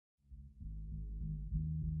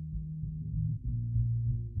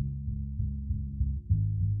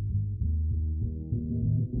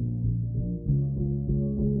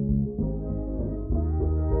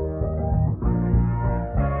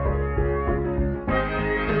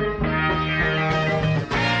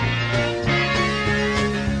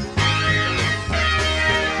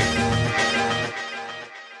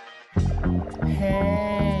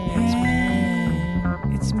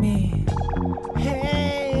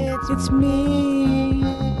It's me.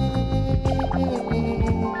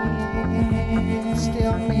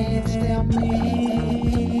 Still me, still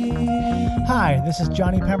me. Hi, this is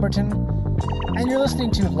Johnny Pemberton, and you're listening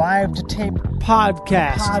to Live to Tape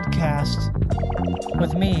Podcast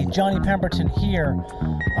with me, Johnny Pemberton, here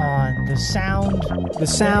on the sound. The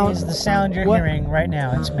sound is the sound you're hearing right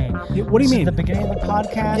now. It's me. What do you mean? This is the beginning of the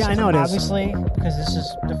podcast. Yeah, I know it is. Obviously, because this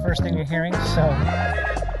is the first thing you're hearing. So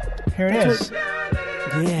here it is.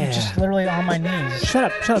 Yeah. Just literally on my knees. Shut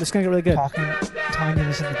up. It's going to get really good. Telling you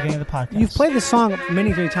this at the beginning of the podcast. You've played this song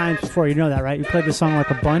many times before. You know that, right? You played this song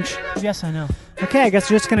like a bunch. Yes, I know. Okay, I guess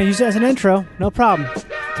you're just going to use it as an intro. No problem.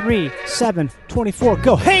 3, 7, 24,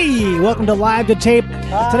 go. Hey! Welcome to Live to Tape.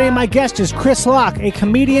 Today my guest is Chris Locke, a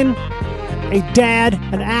comedian, a dad,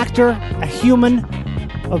 an actor, a human,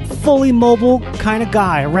 a fully mobile kind of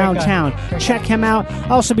guy around town. Check him out.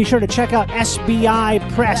 Also be sure to check out SBI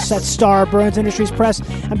Press, that's Star Burns Industries Press,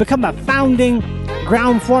 and become a founding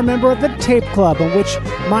ground floor member of the Tape Club, in which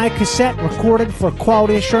my cassette recorded for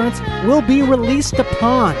quality assurance will be released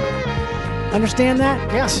upon. Understand that?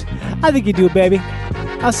 Yes. I think you do, baby.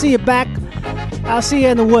 I'll see you back. I'll see you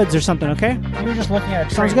in the woods or something, okay? You were just looking at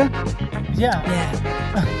a tree. Sounds good? Yeah.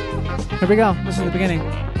 Here we go. This is the beginning.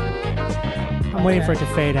 I'm waiting for it to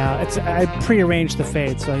fade out. I prearranged the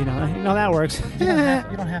fade, so you know that works. You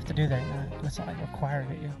don't have to do that. That's not like required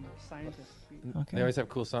of you. Okay. They always have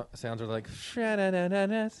cool sounds like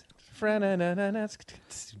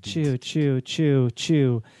chew, chew, chew,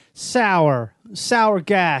 chew. Sour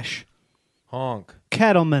gash. Honk.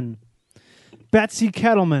 Kettleman. Betsy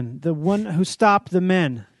Kettleman, the one who stopped the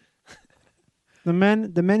men. The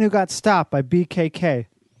men who got stopped by BKK.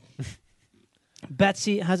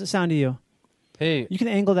 Betsy, how's it sound to you? Hey. You can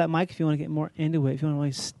angle that mic if you want to get more into it. If you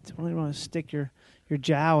want to really want to stick your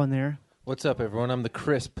jowl in there. What's up, everyone? I'm the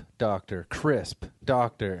Crisp Doctor. Crisp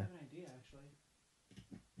Doctor. Good idea,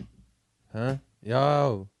 actually. Huh?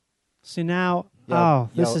 Yo. See now, Yo,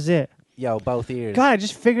 this is it. Yo, both ears. God, I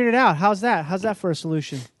just figured it out. How's that? How's that for a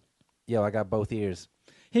solution? Yo, I got both ears.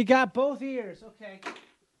 He got both ears. Okay.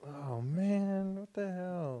 Oh, man. What the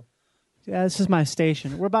hell? Yeah, this is my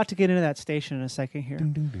station. We're about to get into that station in a second here.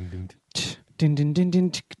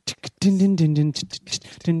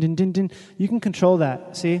 You can control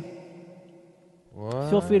that. See? What?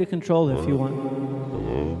 Feel free to control it if you want.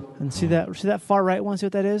 And see that far right one? See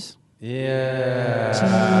what that is? Yeah.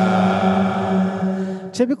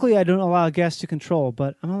 Typically, I don't allow guests to control,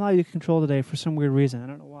 but I'm going to allow you to control today for some weird reason. I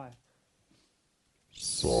don't know why.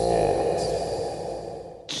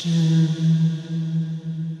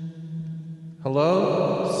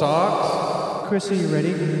 Hello? Socks? Chris, are you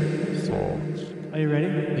ready? Are you ready?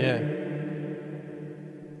 Yeah.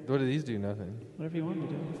 What do these do? Nothing. Whatever you want to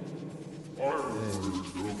do.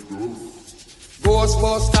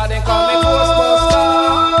 Ghostbuster, they call me Ghostbuster.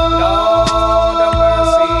 Lord of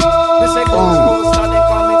mercy. They say Ghostbuster, they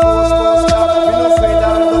call me Ghostbuster. Me no afraid of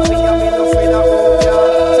nothing, me no afraid of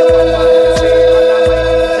Oprah. Say one man say, and I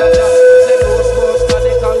might Jaja. Say Ghostbuster,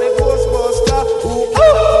 they call me Ghostbuster. Who can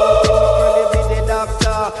really be the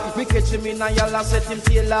doctor? Me catch him in a yalla, set him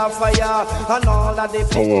tail on fire. And all of the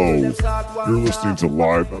Hello, you're listening to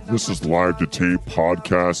Live. This is Live to Tape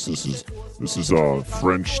Podcast. This is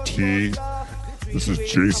French Tea. This is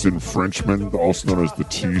Jason Frenchman, also known as the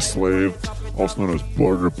Tea Slave, also known as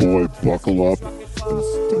Burger Boy Buckle Up, the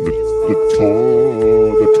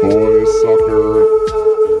toy sucker.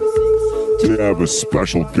 Today I have a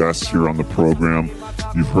special guest here on the program.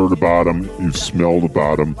 You've heard about him, you've smelled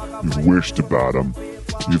about him, you've wished about him,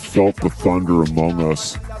 you've felt the thunder among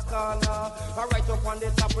us.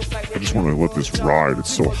 I just want to let this ride. It's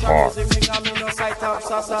so hot.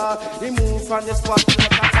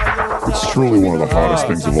 It's truly one of the hottest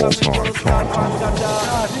things of all time.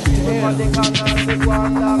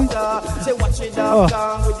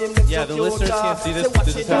 Yeah, the listeners can't see this, but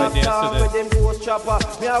this is how I dance to this.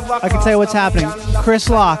 I can tell you what's happening. Chris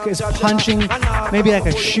Locke is punching maybe like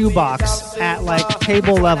a shoebox at like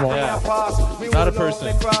table level. Yeah. Not a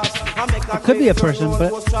person. It could be a person,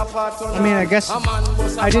 but I mean, I guess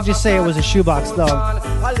I did just say it was a shoebox though.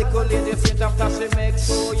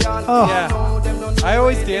 Oh. Yeah. I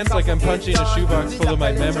always dance like I'm punching a shoebox full of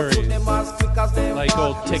my memories. Like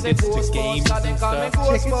old tickets to games and stuff.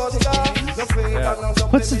 Yeah.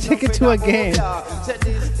 What's the ticket to a game?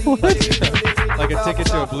 What? Like a ticket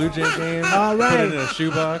to a Blue Jay game. All right. Put it in a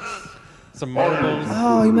shoebox. Some marbles.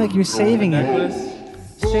 Oh, you're saving it. Necklace.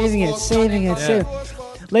 Saving it. Yeah.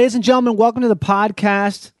 Ladies and gentlemen, welcome to the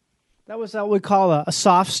podcast. That was what we call a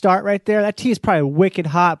soft start right there. That tea is probably wicked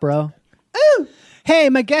hot, bro. Ooh. Hey,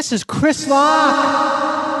 my guest is Chris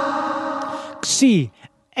Locke. C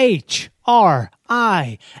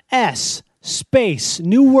HRIS space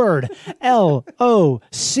new word LOCK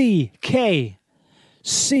C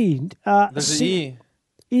There's an E.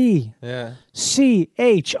 E Yeah.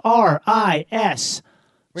 CHRIS.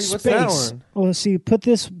 Wait, what's that space. one? Well, let's see. Put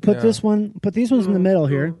this one. Put these ones in the middle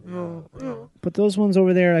here. Put those ones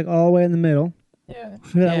over there, like all the way in the middle. Yeah.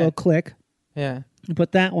 Give that little click. Yeah. And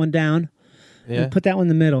put that one down. Yeah. And put that one in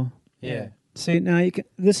the middle. Yeah. See, now you can.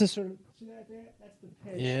 This is sort of. See that there? That's the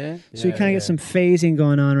pitch. Yeah. So you kind of get some phasing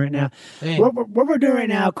going on right now. Hey. What we're doing right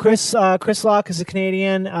now, Chris Locke is a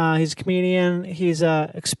Canadian. He's a comedian. He's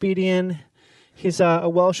a expedient. He's a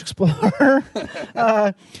Welsh explorer.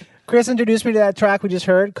 Chris introduced me to that track we just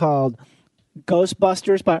heard called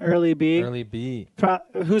Ghostbusters by Early B, Early B.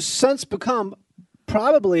 who's since become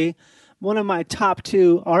probably one of my top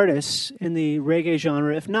 2 artists in the reggae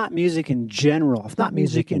genre, if not music in general.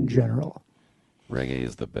 Reggae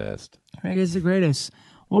is the best. Reggae is the greatest.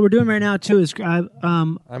 What we're doing right now, too, is I'm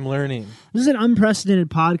learning. this is an unprecedented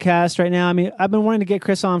podcast right now. I mean, I've been wanting to get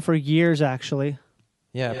Chris on for years, actually.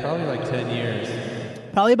 Yeah, probably like 10 years.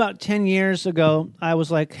 Probably about 10 years ago, I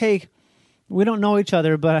was like, hey, we don't know each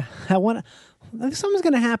other, but I want something's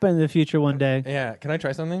going to happen in the future one day. Yeah. Can I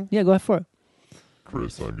try something? Yeah, go ahead for it.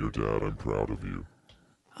 Chris, I'm your dad. I'm proud of you.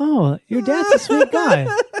 Oh, your dad's a sweet guy.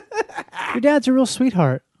 Your dad's a real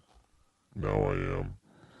sweetheart. Now I am.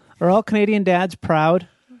 Are all Canadian dads proud?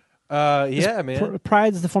 Yeah, man.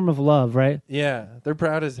 Pride is the form of love, right? Yeah, they're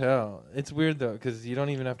proud as hell. It's weird though, because you don't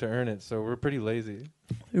even have to earn it, so we're pretty lazy.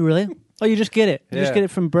 Really? Oh, you just get it. You just Yeah. get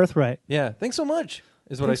it from birthright. Yeah, thanks so much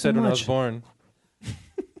is what Thanks I said so when I was much. born.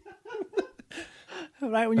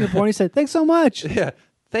 Right when you were born, you said, thanks so much. Yeah,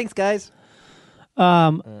 thanks guys.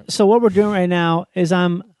 So what we're doing right now is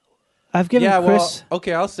I've given Yeah, Chris... well,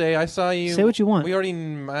 okay, I'll say I saw you. Say what you want. We already,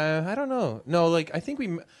 I don't know. No, like I think we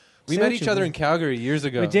Say met what each you other want. in Calgary years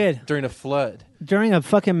ago. We did. During a flood. during a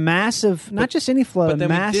fucking massive, not just any flood, But then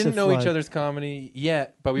a we massive didn't know flood. each other's comedy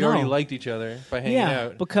yet, but we No. already liked each other by hanging Yeah,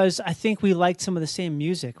 out. because I think we liked some of the same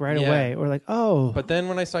music right Yeah. away. We're like, oh. But then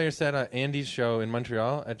when I saw your set at Andy's show in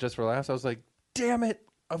Montreal at Just for Laughs, I was like, damn it,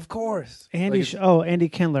 of course. Andy Like, Andy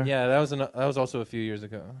Kindler. yeah, that was also a few years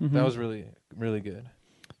ago. Mm-hmm. That was really, really good.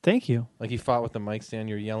 Thank you. Like he fought with the mic stand,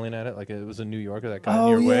 you're yelling at it like it was a New Yorker that got in Oh,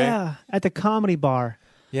 your way. yeah. At the Comedy Bar.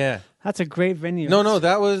 Yeah. That's a great venue. No,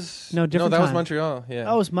 that was different that was time. Montreal. Yeah.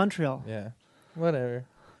 Oh, it's Montreal. Yeah. Whatever.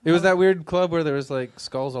 It was that weird club where there was like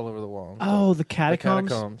skulls all over the wall. and Oh, stuff. the Catacombs.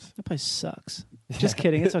 The Catacombs. That place sucks. Just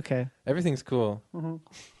kidding. It's okay. Everything's cool.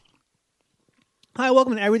 Hi,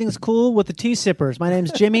 welcome to Everything's Cool with the Tea Sippers. My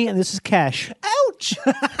name's Jimmy, and this is Cash. Ouch!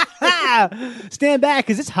 Stand back,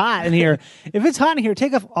 because it's hot in here. If it's hot in here,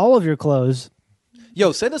 take off all of your clothes.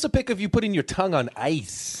 Yo, send us a pic of you putting your tongue on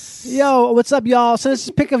ice. Yo, what's up, y'all? Send us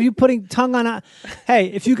a pic of you putting tongue on a. Hey,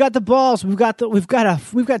 if you got the balls, we've got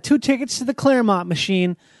 2 tickets to the Claremont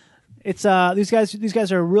machine. It's these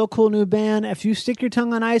guys are a real cool new band. If you stick your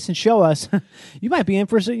tongue on ice and show us, you might be in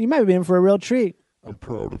for a real treat. I'm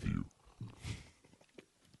proud of you.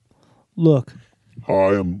 Look,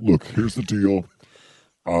 Look, here's the deal.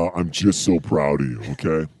 I'm just so proud of you,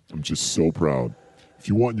 okay? I'm just so proud. If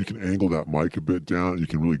you want, you can angle that mic a bit down. You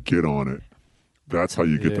can really get on it. That's how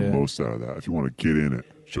you get the Yeah. most out of that. If you want to get in it.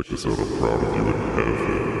 Check this out. I'm proud of you in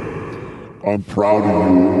heaven. I'm proud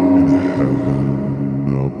of you in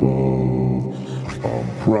heaven above. I'm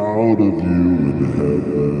proud of you in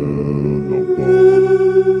heaven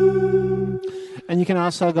above. and you can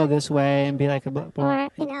also go this way and be like a. Or,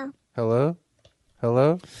 you know. Hello?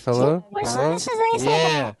 Hello? Hello? We're so, Hello? this is like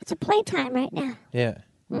Yeah. it's a playtime right now. Yeah.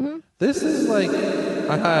 This is like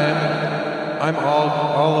I'm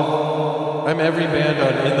every band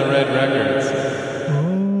on In the Red Records.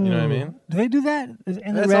 You know what I mean? Do they do that? In the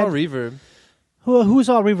That's red? all reverb. Who's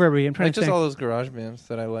all reverby? I'm trying Like to just think. all those garage bands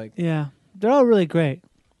that I like. Yeah, they're all really great.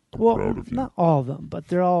 Well, proud of you. not all of them, but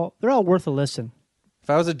they're all worth a listen. If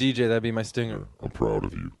I was a DJ, that'd be my stinger. I'm proud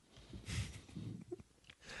of you.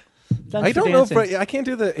 Thanks I for don't know dancing. if I can't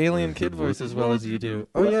do the alien kid voice as well as you do.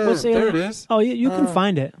 Oh yeah, What's the there other- it is. Oh, you can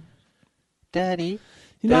find it. Daddy,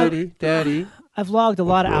 You know, daddy, I've logged a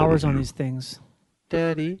lot of proud of hours on you. these things.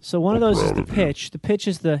 daddy. So one of those is proud the of you. pitch. The pitch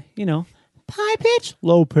is the high pitch,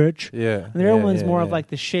 low pitch, Yeah. and the other one's more of yeah. like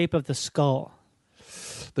the shape of the skull.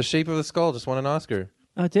 The Shape of the Skull just won an Oscar.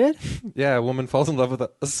 Oh, it did? Yeah, a woman falls in love with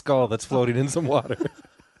a skull that's floating in some water.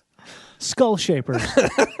 Skull Shapers.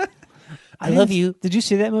 I love you. Did you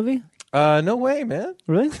see that movie? No way, man.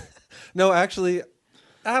 Really? No, actually,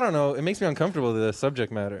 I don't know. It makes me uncomfortable, the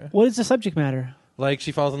subject matter. What is the subject matter? Like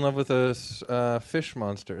she falls in love with a fish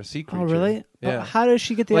monster, a sea creature. Oh, really? Yeah. How does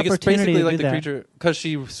she get the Like it's opportunity basically to like do the that? creature because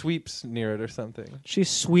she sweeps near it or something. She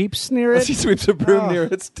sweeps near it? She sweeps a broom Oh. near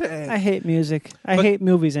its tank. I hate music. I But- hate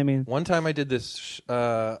movies, I mean. One time I did this.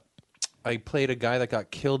 I played a guy that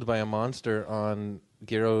got killed by a monster on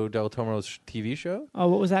Guillermo del Toro's TV show. Oh,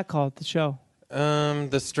 what was that called, the show?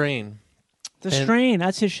 The Strain. The And- Strain,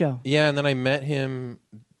 that's his show. Yeah, and then I met him,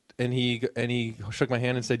 and he shook my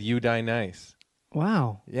hand and said, "You die nice."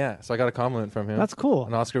 Wow. Yeah, so I got a compliment from him. That's cool.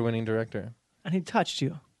 An Oscar-winning director. And he touched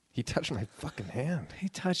you. He touched my fucking hand. He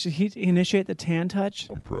touched you. He initiated the tan touch.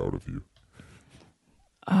 I'm proud of you.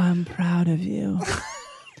 I'm proud of you.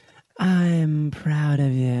 I'm proud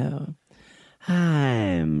of you.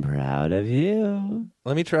 I'm proud of you.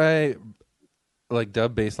 Let me try, like,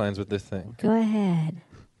 dub bass lines with this thing. Go ahead.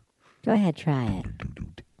 Go ahead, try it.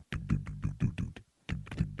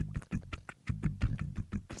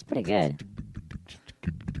 It's pretty good.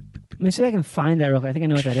 Let me see if I can find that real quick. I think I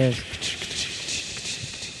know what that is.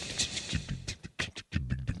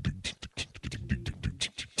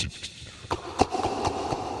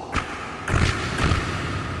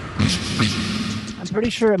 I'm pretty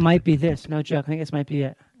sure it might be this. No joke. I think this might be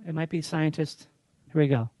it. It might be Scientist. Here we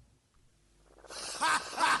go.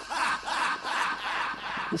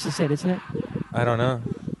 This is it, isn't it? I don't know.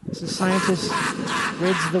 This is Scientist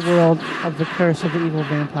rids the world of the curse of the evil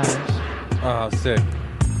vampires. Oh, sick.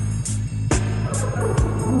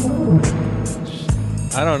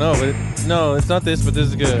 I don't know, but no, it's not this, but this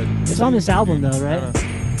is good. It's on this album, though, I right? don't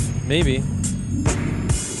know. Maybe.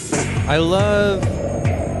 I love,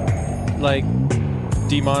 like,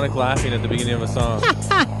 demonic laughing at the beginning of a song.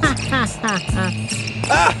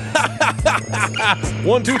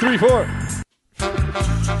 1, 2, 3, 4.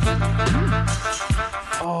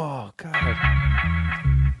 Oh, God.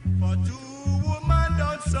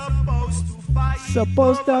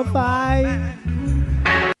 Supposed to fight.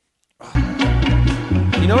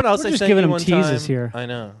 You know what else We're I just sent giving you him one teases time? here. I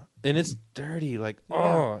know. And it's dirty. Like,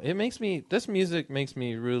 it makes me, this music makes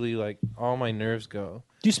me really, like, all my nerves go.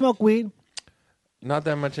 Do you smoke weed? Not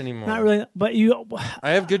that much anymore. Not really, but you.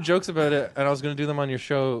 I have good jokes about it, and I was going to do them on your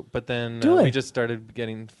show, but then Do we it. just started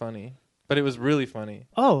getting funny. But it was really funny.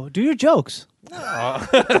 Oh, do your jokes.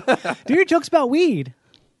 Do your jokes about weed.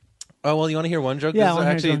 Oh, well, you want to hear one joke? Yeah, I this wanna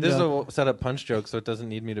hear is, actually, one this joke. is a set-up punch joke, so it doesn't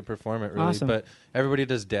need me to perform it, really. Awesome. But everybody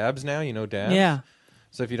does dabs now. You know dabs? Yeah.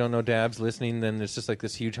 So if you don't know dabs listening, then there's just like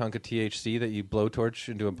this huge hunk of THC that you blowtorch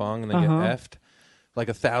into a bong and then Uh-huh. get effed. Like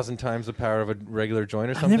 1,000 times the power of a regular joint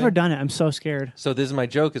or I've something. never done it. I'm so scared. So this is my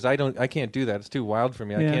joke: is I can't do that. It's too wild for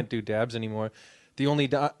me. Yeah. I can't do dabs anymore. The only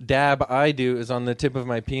dab I do is on the tip of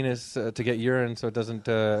my penis to get urine, so it doesn't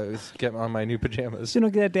get on my new pajamas. So you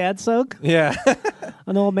don't get a dad soak? Yeah,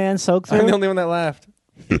 An old man soak through? I'm the only one that laughed.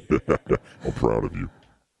 I'm proud of you.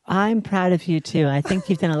 I'm proud of you, too. I think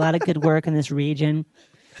you've done a lot of good work in this region.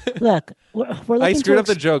 Look, we're looking I screwed to up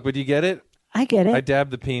the joke, but you get it? I get it. I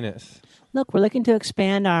dabbed the penis. Look, we're looking to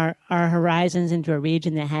expand our horizons into a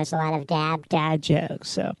region that has a lot of dad jokes.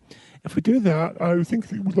 So If we do that, I think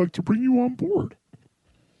they would like to bring you on board.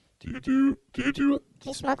 Do you Do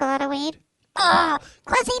you smoke a lot of weed? Oh,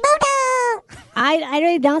 Quasimodo! I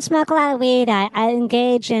really don't smoke a lot of weed. I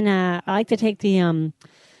engage in, I like to take the,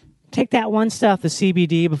 Take that one stuff, the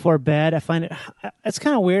CBD, before bed. I find it's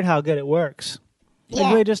kind of weird how good it works. It Yeah.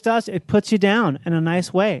 really just does. It puts you down in a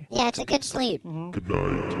nice way. yeah, it's a good sleep. Good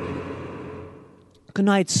night. Good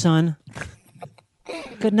night, son.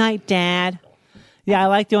 Good night, Dad. Yeah, I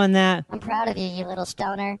like doing that. I'm proud of you, you little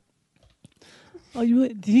stoner. Oh,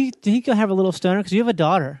 did he go have a little stoner? Because you have a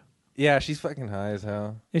daughter. Yeah, she's fucking high as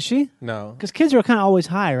hell. Is she? No, Because kids are kind of always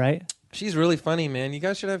high, right? she's really funny, man. You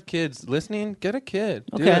guys should have kids. Listening, get a kid.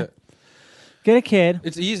 Do Okay. it. Get a kid.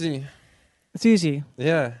 It's easy. It's easy.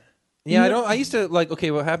 Yeah. Yeah, I used to, like,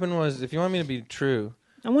 okay, what happened was, if you want me to be true,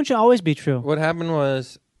 I want you to always be true. what happened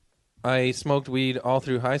was I smoked weed all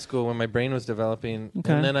through high school when my brain was developing.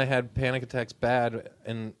 Okay. And then I had panic attacks bad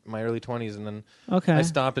in my early 20s, and then Okay. I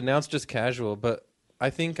stopped, and now it's just casual. But I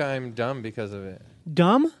think I'm dumb because of it.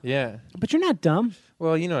 Dumb? Yeah. But you're not dumb.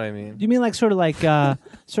 Well, you know what I mean. You mean like sort of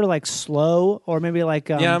like slow, or maybe like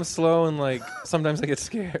Yeah, I'm slow, and, like, sometimes I get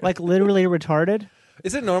scared. like literally retarded?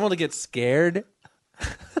 Is it normal to get scared?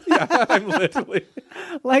 Yeah, I'm literally.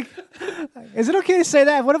 Like, is it okay to say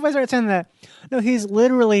that? What if I start saying that? No, he's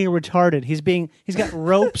literally retarded. He's got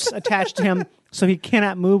ropes attached to him, so he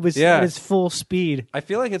cannot move at his full speed. I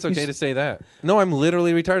feel like it's okay to say that. No, I'm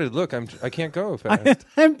literally retarded. Look, I can't go fast.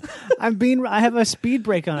 I have a speed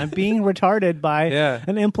brake on. I'm being retarded by Yeah.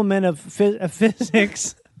 an implement of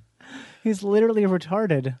physics. He's literally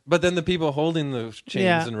retarded. But then the people holding the chains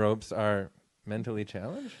Yeah. and ropes are mentally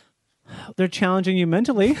challenged? They're challenging you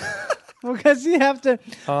mentally. Because you have to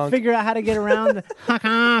figure out how to get around.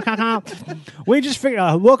 We just figured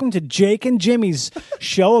out. Welcome to Jake and Jimmy's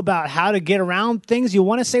show about how to get around things you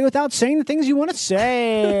want to say without saying the things you want to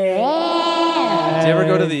say. Do you ever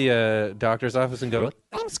go to the doctor's office and go,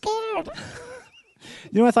 I'm scared.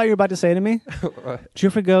 You know what I thought you were about to say to me? Did you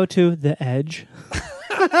ever go to The Edge?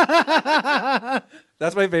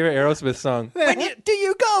 That's my favorite Aerosmith song. Do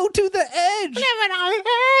you go to the edge? Living on the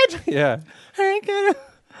edge. Yeah. I ain't gonna...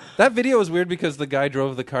 That video was weird because the guy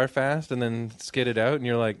drove the car fast and then skidded out, and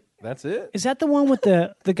you're like, that's it? Is that the one with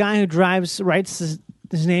the guy who writes his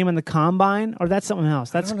name on the combine? Or that's something else?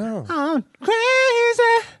 That's, I don't know. I'm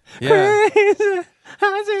crazy, Yeah. crazy.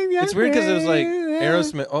 It's weird because it was like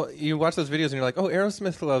Aerosmith. Oh, you watch those videos and you're like, oh,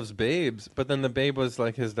 Aerosmith loves babes, but then the babe was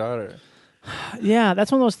like his daughter. Yeah,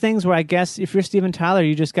 that's one of those things where I guess if you're Steven Tyler,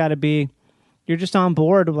 you just got to be, you're just on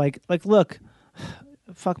board. Like, look,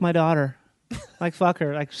 fuck my daughter. Like, fuck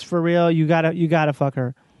her. Like, for real, you gotta fuck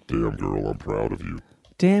her. Damn, girl, I'm proud of you.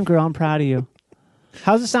 Damn, girl, I'm proud of you.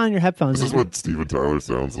 How's it sound in your headphones? This is what Steven Tyler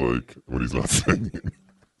sounds like when he's not singing.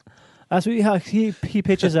 That's how he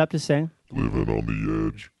pitches up to sing. Living on the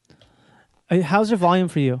edge. How's the volume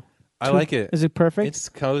for you? I like it. Is it perfect? It's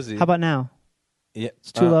cozy. How about now? Yeah,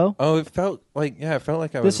 it's too low? Oh, it felt like I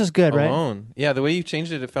was. This is good, right? Alone. Yeah, the way you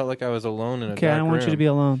changed it, it felt like I was alone in a Okay, dark I don't want room. you to be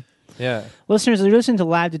alone. Yeah. Listeners, you're listening to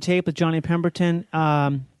Live to Tape with Johnny Pemberton.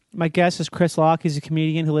 My guest is Chris Locke. He's a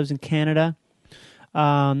comedian who lives in Canada.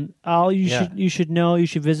 You should know, you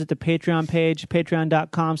should visit the Patreon page,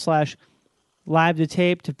 patreon.com/live to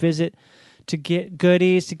tape to get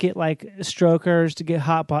goodies, to get like strokers, to get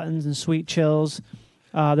hot buttons and sweet chills.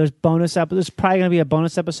 There's bonus episodes. There's probably going to be a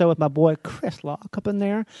bonus episode with my boy Chris Locke up in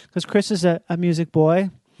there because Chris is a music boy.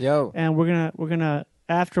 Yo. And we're gonna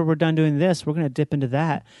after we're done doing this, we're gonna dip into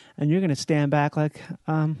that, and you're gonna stand back like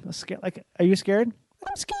scared. Like, are you scared?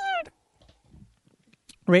 I'm scared.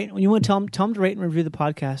 Rate. You want to tell them to rate and review the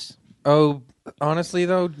podcast. Oh, honestly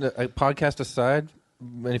though, podcast aside,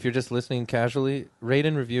 and if you're just listening casually, rate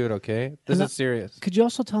and review it. Okay, this is serious. Could you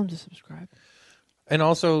also tell them to subscribe? And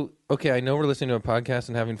also, okay, I know we're listening to a podcast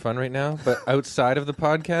and having fun right now, but outside of the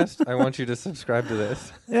podcast, I want you to subscribe to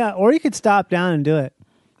this. Yeah, or you could stop down and do it.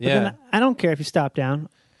 But Yeah. then I don't care if you stop down.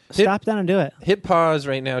 Stop down and do it. Hit pause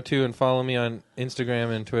right now too, and follow me on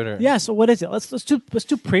Instagram and Twitter. Yeah. So what is it? Let's do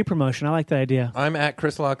pre-promotion. I like that idea. I'm at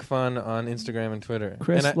Chris Locke Fun on Instagram and Twitter.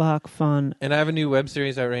 Chris Locke Fun. And I have a new web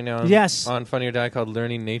series out right now. Yes. On Funny or Die called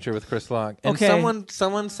Learning Nature with Chris Locke. And Okay.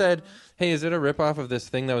 someone said, "Hey, is it a ripoff of this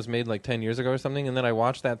thing that was made like 10 years ago or something?" And then I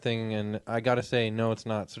watched that thing, and I gotta say, no, it's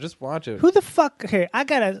not. So just watch it. Who the fuck? Okay, I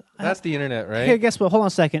gotta. That's the internet, right? Here, guess what? Hold on a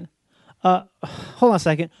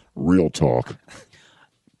second. Real talk.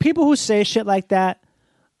 People who say shit like that,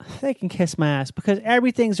 they can kiss my ass because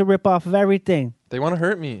everything's a ripoff of everything. They want to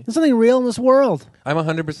hurt me. There's nothing real in this world. I'm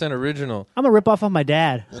 100% original. I'm a ripoff of my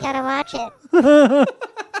dad. You gotta watch it.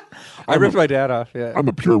 I ripped my dad off. Yeah. I'm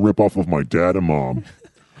a pure ripoff of my dad and mom.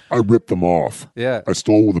 I ripped them off. Yeah. I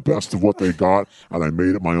stole the best of what they got, and I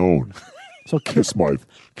made it my own. So Kiss my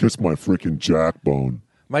freaking jackbone.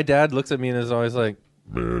 My dad looks at me and is always like,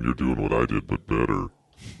 Man, you're doing what I did, but better.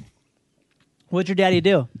 what'd your daddy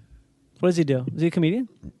do? What does he do? Is he a comedian?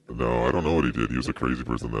 No, I don't know what he did. He was a crazy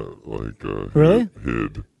person that, Really?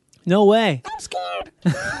 hid. No way. I'm scared.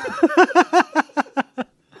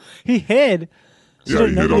 He hid. So Yeah,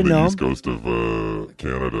 he hid on the know east him? coast of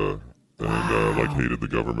Canada and hated the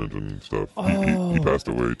government and stuff. He Oh. passed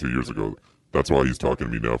away 2 years ago. That's why he's talking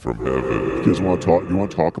to me now from heaven. You guys want to talk? You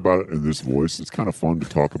want to talk about it in this voice? It's kind of fun to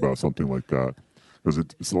talk about something like that because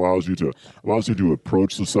it allows you to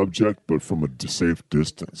approach the subject, but from a safe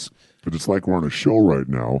distance. But it's like we're on a show right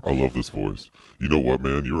now. I love this voice. You know what,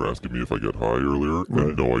 man? You were asking me if I get high earlier. Right.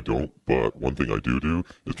 And no, I don't. But one thing I do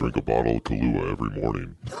is drink a bottle of Kahlua every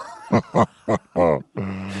morning.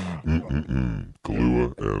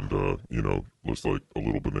 Kahlua and, looks like a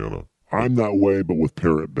little banana. I'm that way, but with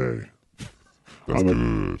Parrot Bay. That's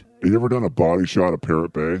good. Have you ever done a body shot of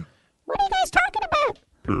Parrot Bay? What are you guys talking about?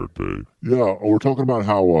 Parrot Bay. Yeah, we're talking about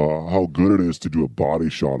how good it is to do a body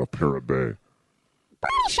shot of Parrot Bay.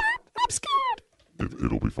 Body shot? I'm scared.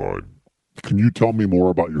 It'll be fine. Can you tell me more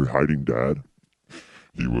about your hiding dad?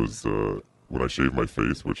 He was, when I shaved my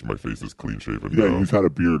face, which my face is clean shaven now. Yeah, you've had a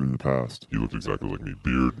beard in the past. He looked exactly like me.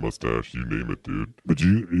 Beard, mustache, you name it, dude. But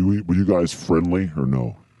were you guys friendly or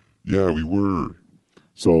no? Yeah, we were.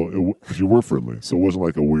 So you were friendly. So it wasn't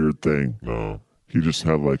like a weird thing. No. He just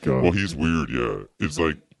had like a... Well, he's weird, yeah. It's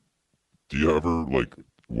like, do you ever like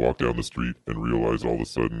walk down the street and realize all of a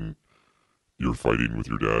sudden you're fighting with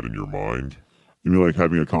your dad in your mind? You mean like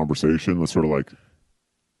having a conversation that's sort of like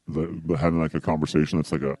having like a conversation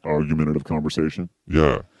that's like an argumentative conversation?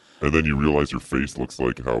 Yeah. And then you realize your face looks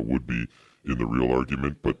like how it would be in the real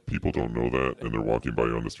argument, but people don't know that, and they're walking by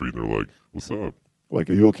you on the street and they're like, "What's up?" Like,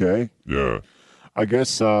 are you okay? Yeah. I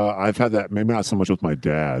guess I've had that, maybe not so much with my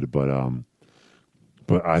dad, but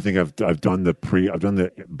I think I've done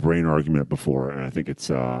the brain argument before, and I think it's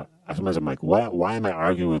sometimes I'm like, why am I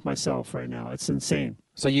arguing with myself right now? It's insane.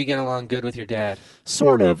 So you get along good with your dad?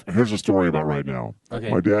 Sort of. Here's a story about right now. Okay.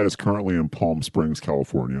 My dad is currently in Palm Springs,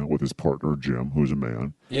 California, with his partner Jim, who's a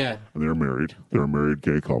man. Yeah. And they're married. They're a married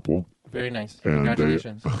gay couple. Very nice. And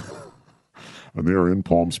Congratulations. And they are in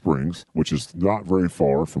Palm Springs, which is not very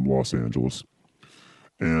far from Los Angeles.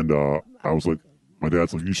 And I was like, my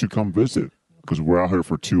dad's like, you should come visit because we're out here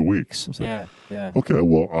for 2 weeks. I was like, yeah. okay,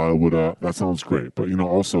 well, I would. That sounds great. But,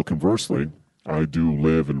 also conversely, I do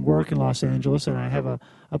live and work in Los Angeles, and I have a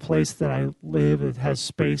place that I live. It has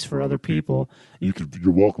space for other people.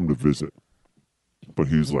 You're welcome to visit. But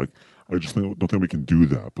he's like, I just don't think we can do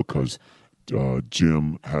that because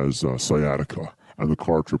Jim has sciatica, and the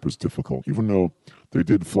car trip is difficult, even though they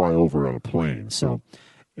did fly over on a plane. So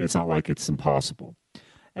it's not like it's impossible.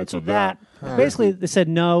 And so that basically they said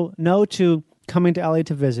no to coming to LA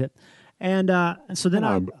to visit, and so then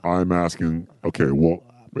I'm asking, okay, well,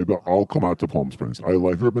 maybe I'll come out to Palm Springs. Have you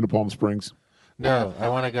ever been to Palm Springs? No, I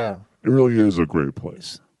want to go. It really is a great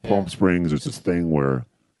place. Yeah. Palm Springs is this thing where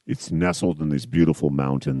it's nestled in these beautiful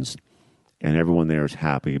mountains, and everyone there is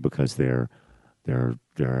happy because they're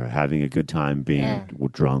having a good time being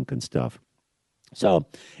drunk and stuff. So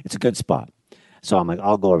it's a good spot. So I'm like,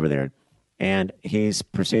 I'll go over there. And he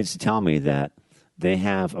proceeds to tell me that they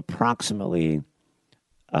have approximately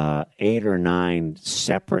 8 or 9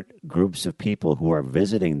 separate groups of people who are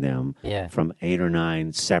visiting them from 8 or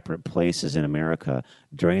 9 separate places in America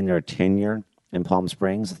during their tenure in Palm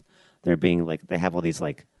Springs. They're being like, they have all these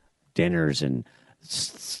like dinners and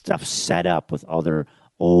stuff set up with other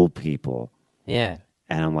old people. Yeah.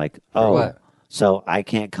 And I'm like, so I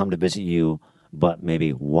can't come to visit you, but maybe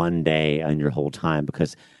one day on your whole time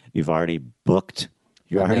because you've already booked.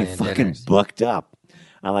 You're already fucking booked up.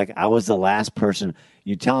 I'm like, I was the last person.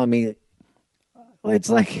 You telling me? It's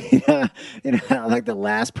like like the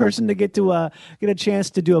last person to get a chance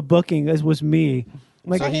to do a booking was me.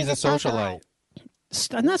 Like, so he's a socialite.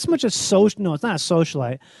 Not so much a social. No, it's not a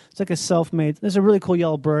socialite. It's like a self-made. There's a really cool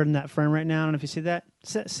yellow bird in that frame right now. I don't know if you see that.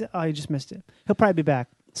 Oh, you just missed it. He'll probably be back.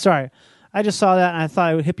 Sorry. I just saw that, and I thought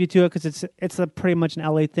I would hip you to it because it's a pretty much an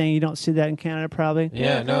LA thing. You don't see that in Canada, probably.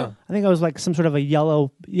 Yeah, no. I think it was like some sort of a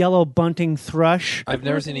yellow bunting thrush. I've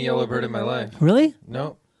never seen a yellow bird in my life. Really?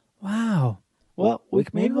 No. Wow. Well,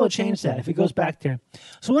 maybe we'll change that if he goes back there.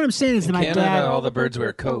 So what I'm saying is that my Canada, dad... all the birds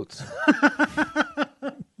wear coats.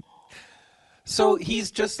 So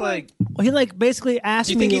he's just like... Well, he like basically asked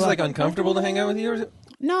me... Do you think he's like uncomfortable to hang out with you? Or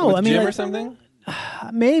no, with I mean... Jim like, or something?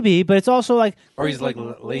 Maybe, but it's also like... Or he's like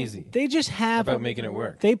lazy. They just have... About making it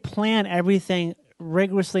work. They plan everything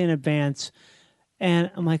rigorously in advance. And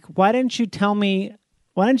I'm like, why didn't you tell me...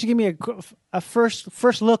 Why didn't you give me a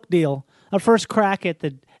first look deal? A first crack at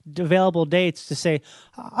the available dates to say,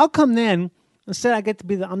 I'll come then. Instead, I get to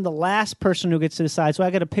be I'm the last person who gets to decide, so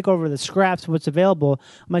I got to pick over the scraps of what's available.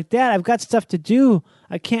 I'm like, Dad, I've got stuff to do.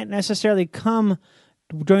 I can't necessarily come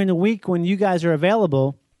during the week when you guys are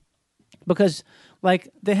available because, like,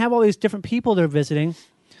 they have all these different people they're visiting,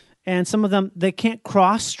 and some of them, they can't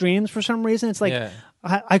cross streams for some reason. It's like,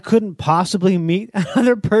 I couldn't possibly meet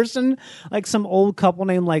another person, like some old couple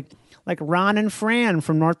named, like Ron and Fran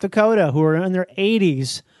from North Dakota who are in their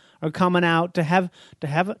 80s. Are coming out to have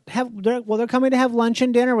they're coming to have lunch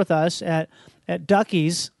and dinner with us at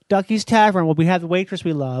Ducky's Tavern where we have the waitress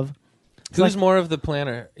we love. Who's more of the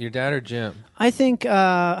planner, your dad or Jim? I think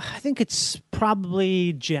it's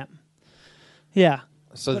probably Jim. Yeah.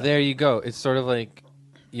 So there you go. It's sort of like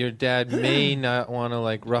your dad may not want to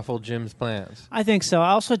like ruffle Jim's plans. I think so.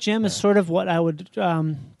 Also, Jim is sort of what I would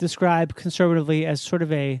describe conservatively as sort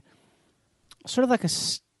of like a.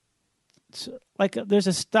 Like there's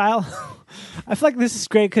a style. I feel like this is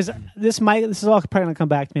great because this is all probably gonna come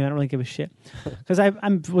back to me. I don't really give a shit because I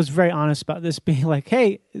was very honest about this being like,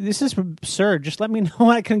 hey, this is absurd. Just let me know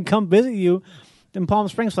when I can come visit you in Palm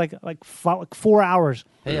Springs for like 4 hours.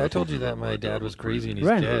 Hey, I told you that my dad was crazy and he's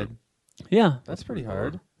dead. Yeah, that's pretty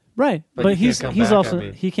hard. Right, but he's also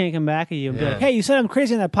he can't come back at you and be like, hey, you said I'm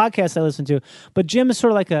crazy in that podcast I listened to. But Jim is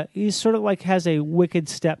sort of like has a wicked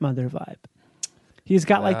stepmother vibe. He's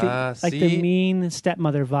got the mean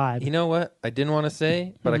stepmother vibe. You know what? I didn't want to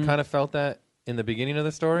say, but I kind of felt that in the beginning of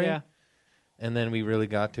the story. Yeah. And then we really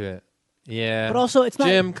got to it. Yeah. But also, it's not...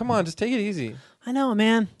 Jim, come on, just take it easy. I know,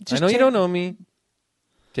 man. I know you don't know me.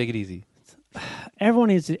 Take it easy. Everyone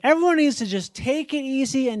needs to just take it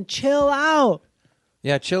easy and chill out.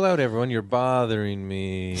 Yeah, chill out, everyone. You're bothering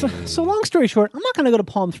me. So long story short, I'm not going to go to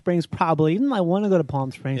Palm Springs probably, even though I want to go to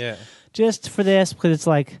Palm Springs. Yeah. Just for this, because it's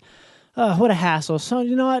like, what a hassle. So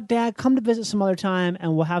you know what, Dad, come to visit some other time,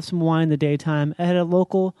 and we'll have some wine in the daytime at a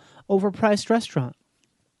local overpriced restaurant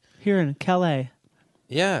here in Calais.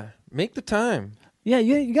 Yeah, make the time. Yeah,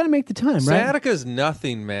 you got to make the time, right? Sciatica's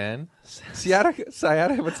nothing, man. Sciatica,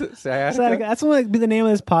 what's it? Sciatica? That's what would be the name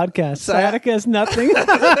of this podcast. Sciatica is nothing.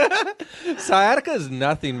 Sciatica is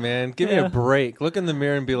nothing, man. Give me a break. Look in the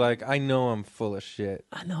mirror and be like, I know I'm full of shit.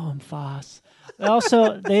 I know I'm Foss.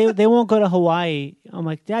 Also, they won't go to Hawaii. I'm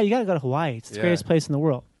like, Dad, you got to go to Hawaii. It's the greatest place in the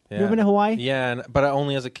world. Yeah. You ever been to Hawaii? Yeah, but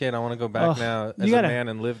only as a kid. I want to go back now as a man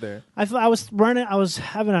and live there. I was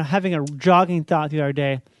having a jogging thought the other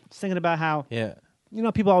day. Just thinking about how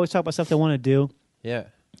people always talk about stuff they want to do. Yeah.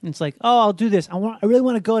 And it's like, oh, I'll do this. I really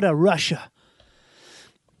want to go to Russia.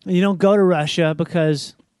 And you don't go to Russia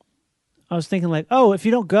because I was thinking like, oh, if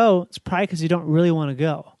you don't go, it's probably because you don't really want to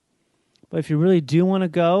go. But if you really do want to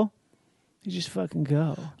go, you just fucking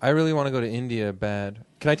go. I really want to go to India bad.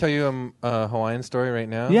 Can I tell you a Hawaiian story right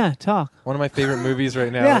now? Yeah, talk. One of my favorite movies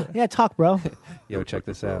right now. Yeah, talk, bro. Yo, check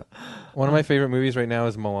this out. One of my favorite movies right now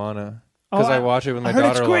is Moana. Because I watch it with my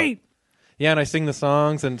daughter. It's great. Yeah, and I sing the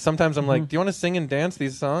songs, and sometimes I'm like, do you want to sing and dance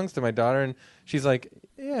these songs to my daughter? And she's like,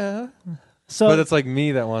 yeah. But it's like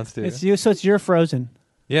me that wants to. It's you, so it's your Frozen.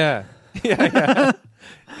 Yeah. Yeah.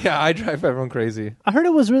 I drive everyone crazy. I heard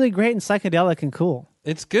it was really great and psychedelic and cool.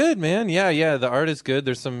 It's good, man. Yeah. The art is good.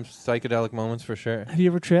 There's some psychedelic moments for sure. Have you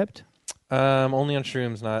ever tripped? Only on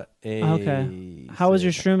shrooms, not a... Okay. How was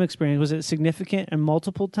your shroom experience? Was it significant and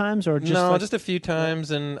multiple times, or just No, just a few times,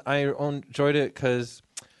 and I enjoyed it because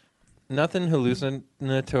nothing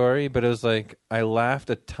hallucinatory, but it was like I laughed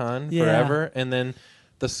a ton forever, and then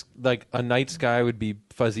a night sky would be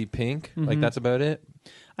fuzzy pink. Like that's about it.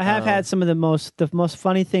 I have had some of the most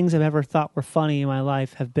funny things I've ever thought were funny in my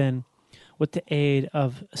life have been with the aid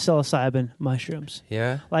of psilocybin mushrooms.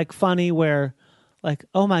 Yeah. Like funny where, like,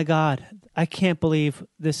 oh my God, I can't believe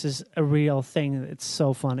this is a real thing. It's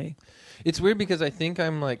so funny. It's weird because I think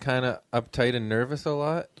I'm like kind of uptight and nervous a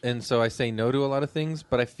lot, and so I say no to a lot of things,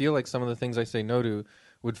 but I feel like some of the things I say no to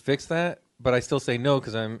would fix that, but I still say no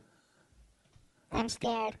because I'm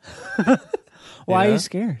scared. Why are you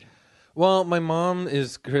scared? Well, my mom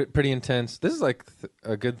is pretty intense. This is like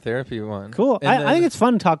a good therapy one. Cool. I think it's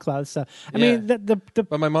fun to talk about this stuff. I mean,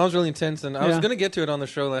 but my mom's really intense, and I was going to get to it on the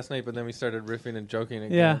show last night, but then we started riffing and joking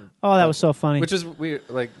again. Yeah. Oh, that was so funny. Which is weird.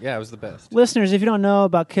 Like, yeah, it was the best. Listeners, if you don't know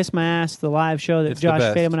about Kiss My Ass, the live show that Josh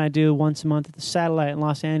Fadem and I do once a month at the Satellite in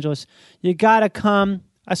Los Angeles, you got to come.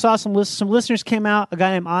 I saw some listeners came out. A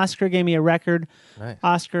guy named Oscar gave me a record. Nice.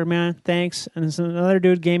 Oscar, man, thanks. And another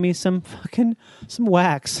dude gave me some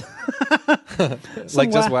wax.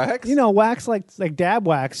 Just wax? You know, wax like dab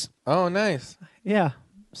wax. Oh, nice. Yeah.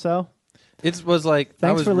 So it was like thanks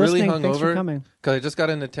I was for really listening. Thanks for hungover coming. because I just got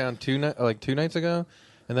into town 2 nights ago,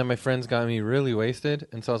 and then my friends got me really wasted,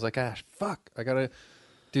 and so I was like, fuck, I gotta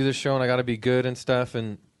do this show and I gotta be good and stuff.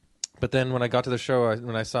 But then when I got to the show,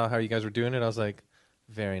 when I saw how you guys were doing it, I was like,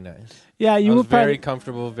 very nice. Yeah, you were very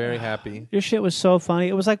comfortable, very happy. Your shit was so funny.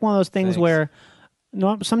 It was like one of those things where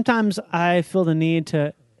sometimes I feel the need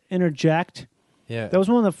to interject. Yeah. That was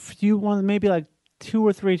one of the maybe like 2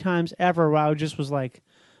 or 3 times ever where I just was like,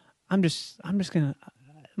 I'm just gonna.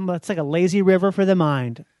 It's like a lazy river for the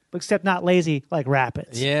mind, except not lazy like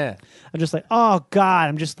rapids. Yeah. I'm just like, oh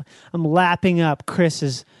God, I'm lapping up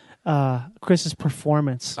Chris's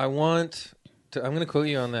performance. I'm going to quote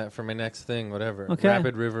you on that for my next thing, whatever. Okay.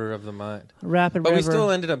 Rapid River of the Mind. But we still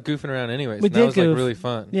ended up goofing around anyways. We did that was goof. like really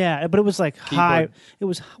fun. Yeah, but it was like high. It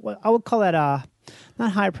was, I would call that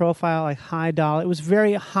not high profile, like high dollar. It was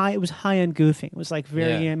very high. It was high end goofing. It was like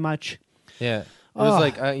very much. Yeah. It was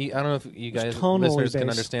like, I don't know if you guys, listeners, can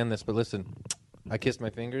understand this, but listen, I kissed my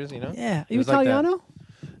fingers, you know? Yeah. You Italiano?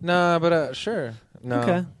 Nah, but sure. No.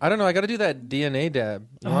 Okay. I don't know. I got to do that DNA dab.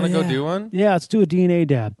 You want to go do one? Yeah, let's do a DNA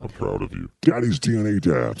dab. I'm proud of you. Daddy's DNA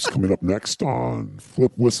dabs coming up next on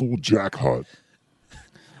Flip Whistle Jack Hut.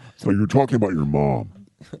 So you're talking about your mom.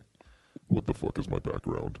 What the fuck is my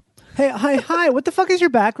background? Hey, hi. What the fuck is your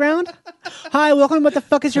background? Hi, welcome to What the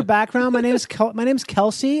Fuck is Your Background? My name's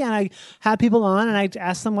Kelsey, and I have people on, and I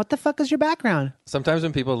ask them, what the fuck is your background? Sometimes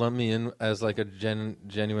when people lump me in as like a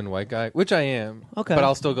genuine white guy, which I am, okay, but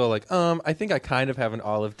I'll still go like, I think I kind of have an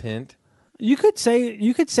olive tint. You could say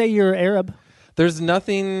you're Arab. There's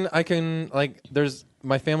nothing I can like.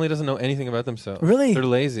 My family doesn't know anything about themselves. Really? They're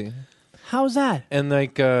lazy. How's that? And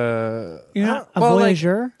like, You're not a well,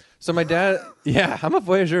 voyageur? so my dad, yeah, I'm a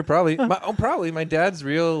voyageur probably. Probably my dad's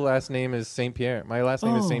real last name is Saint Pierre. My last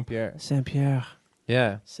name is Saint Pierre. Saint Pierre.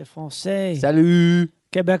 Yeah. C'est français. Salut.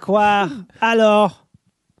 Québécois. Alors.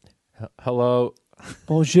 Hello.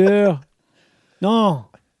 Bonjour. No.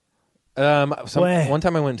 One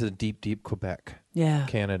time I went to the deep Quebec, Yeah.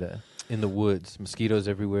 Canada, in the woods, mosquitoes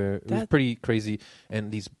everywhere. It was pretty crazy,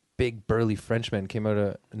 and these big burly Frenchmen came out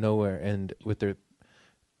of nowhere, and with their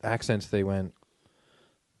accents, they went,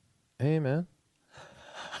 "Hey man."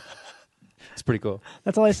 It's pretty cool.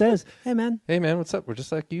 That's all he says. Hey, man. Hey man, what's up? We're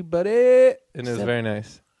just like you, buddy. And it was very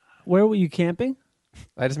nice. Where were you camping?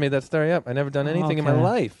 I just made that story up. I never done anything in my Okay.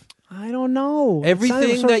 life. I don't know.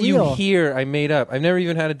 Everything that you hear, I made up. I've never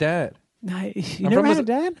even had a dad. You never had a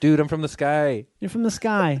dad? Dude, I'm from the sky. You're from the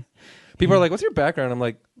sky. People are like, "What's your background?" I'm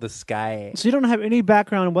like, "The sky." So you don't have any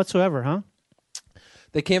background whatsoever, huh?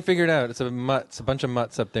 They can't figure it out. It's a bunch of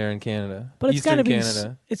mutts up there in Canada. But it's got to Eastern be.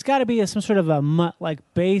 Canada. It's got to be some sort of a mutt, like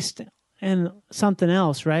based in something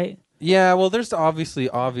else, right? Yeah, well, there's obviously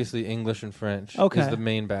English and French. Okay. Is the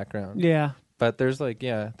main background. Yeah. But there's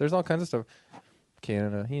there's all kinds of stuff.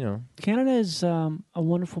 Canada, Canada is a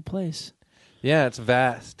wonderful place. Yeah, it's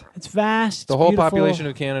vast. It's vast. The it's whole beautiful. population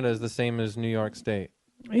of Canada is the same as New York State.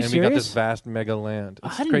 Are you and serious? we got this vast mega land.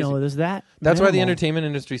 It's I didn't crazy. know there's that. That's why the minimal. entertainment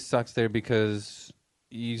industry sucks there, because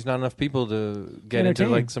there's not enough people to get into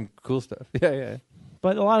Entertain. like some cool stuff. Yeah.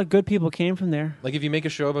 But a lot of good people came from there. Like if you make a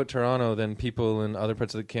show about Toronto, then people in other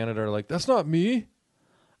parts of Canada are like, "That's not me."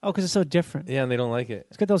 Oh, because it's so different. Yeah, and they don't like it.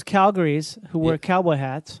 It's got those Calgarys who wear cowboy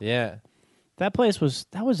hats. Yeah. That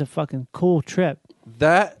was a fucking cool trip.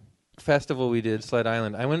 That festival we did, Sled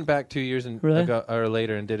Island, I went back 2 years Really? ago or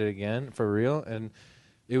later and did it again for real, and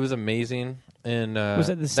it was amazing. And Was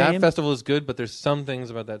it the same? that festival is good, but there's some things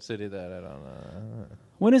about that city that I don't know.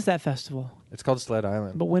 When is that festival? It's called Sled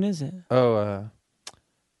Island. But when is it?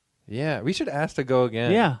 Yeah, we should ask to go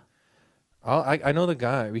again. Yeah. I know the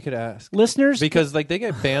guy. We could ask. Listeners, Because like they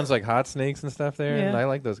get bands like Hot Snakes and stuff there, and Yeah. I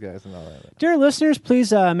like those guys and all that. dear listeners,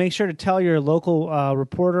 please make sure to tell your local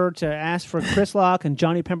reporter to ask for Chris Locke and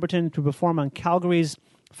Johnny Pemberton to perform on Calgary's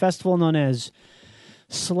festival known as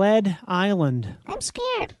Sled Island. I'm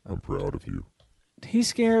scared. I'm proud of you. He's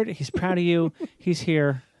scared. He's proud of you. He's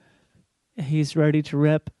here. He's ready to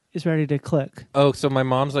rip. He's ready to click. Oh, so my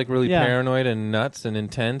mom's like really Yeah. paranoid and nuts and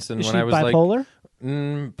intense, and Is when she I was bipolar?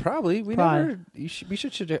 probably we Probably. never. She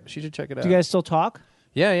should check it out. Do you guys still talk?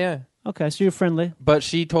 Yeah. Okay, so you're friendly. But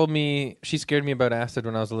she scared me about acid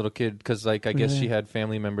when I was a little kid, because like I guess Really? she had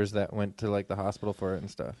family members that went to like the hospital for it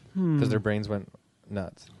and stuff, because their brains went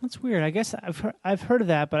nuts. That's weird. I guess I've heard of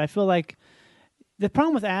that, but I feel like the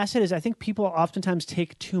problem with acid is I think people oftentimes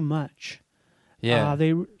take too much. Yeah.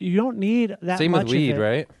 You don't need that Same much with weed, of it.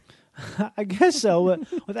 right? I guess so.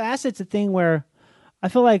 With acid, it's a thing where I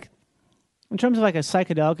feel like, in terms of like a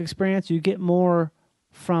psychedelic experience, you get more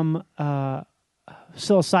from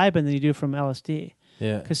psilocybin than you do from LSD.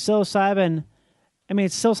 Yeah. Because psilocybin,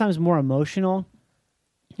 it's still sometimes more emotional.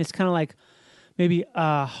 It's kind of like maybe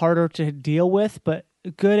harder to deal with, but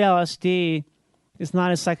good LSD is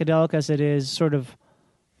not as psychedelic as it is sort of,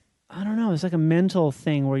 I don't know, it's like a mental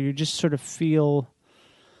thing where you just sort of feel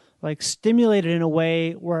like stimulated in a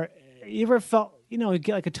way where you ever felt, you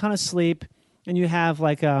get like a ton of sleep and you have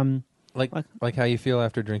like Like how you feel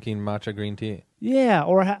after drinking matcha green tea. yeah,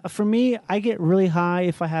 or for me, I get really high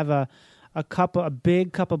if I have a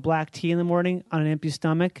big cup of black tea in the morning on an empty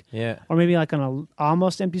stomach. Yeah. Or maybe like on a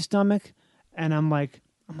almost empty stomach, and I'm like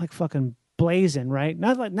fucking blazing, right?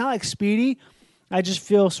 Not like Speedy. I just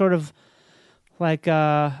feel sort of like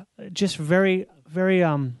just very very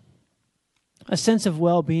a sense of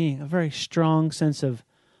well-being, a very strong sense of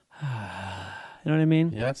you know what I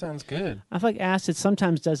mean? Yeah, that sounds good. I feel like acid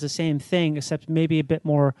sometimes does the same thing, except maybe a bit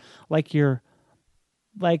more like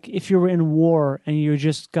if you were in war and you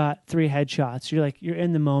just got 3 headshots, you're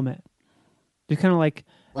in the moment. You're kind of like,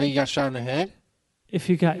 Well, you got shot in the head? if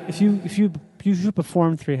you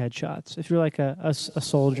perform 3 headshots, if you're like a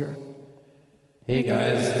soldier. Hey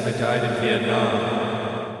guys, I died in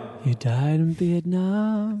Vietnam. You died in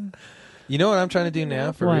Vietnam. You know what I'm trying to do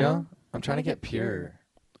now for What? real? I'm trying to get pure.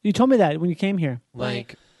 You told me that when you came here.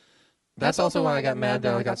 Like, that's also why I got mad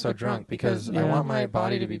that I got so drunk, because I want my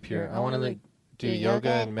body to be pure. I want to like do yoga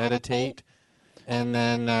and meditate, and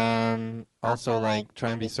then also like try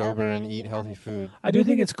and be sober and eat healthy food. I do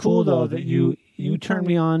think it's cool though that you turned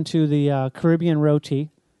me on to the Caribbean roti.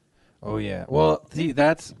 Oh yeah. Well, see,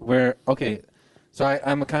 that's where. Okay, so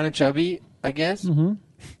I'm kind of chubby, I guess. Mm-hmm.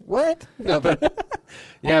 What? No, but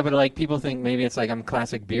yeah, but like people think maybe it's like I'm a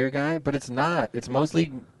classic beer guy, but it's not. It's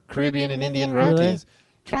mostly Caribbean and Indian Really? rotis.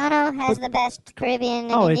 Toronto has the best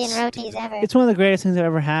Caribbean and Indian rotis ever. It's one of the greatest things I've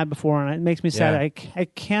ever had before, and it makes me sad. Yeah.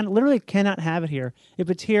 I literally cannot have it here. If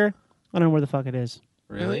it's here, I don't know where the fuck it is.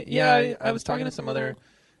 Really? Yeah, I was talking to some other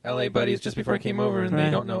LA buddies just before I came over, and Right.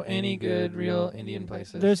 they don't know any good real Indian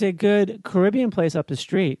places. There's a good Caribbean place up the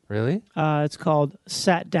street. Really? It's called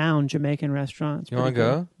Sat Down Jamaican Restaurant. It's You wanna pretty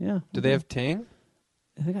go? good. Yeah. Do they have Ting?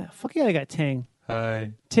 Fuck yeah, they got Ting.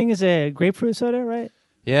 Hi. Ting is a grapefruit soda, right?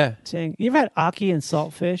 Yeah. Ting. You ever had Aki and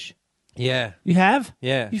saltfish? Yeah. You have?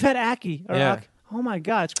 Yeah. You've had Aki. Or Yeah. Aki. Oh my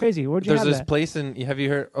God, it's crazy. Where'd you There's have this that? place have you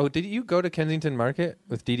heard? Oh, did you go to Kensington Market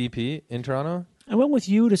with DDP in Toronto? I went with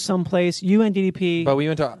you to some place, you and DDP. But we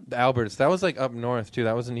went to Albert's. That was like up north too.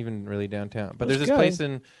 That wasn't even really downtown. But That's there's this good.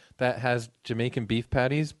 place that has Jamaican beef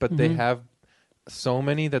patties, but they have so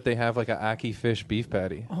many that they have like a Aki fish beef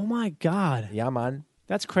patty. Oh my God. Yeah, man.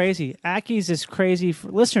 That's crazy. Aki's is crazy.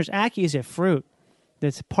 Listeners, Aki is a fruit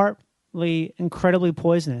that's partly incredibly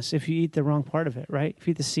poisonous if you eat the wrong part of it, right? If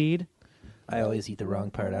you eat the seed, I always eat the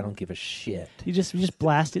wrong part. I don't give a shit. you just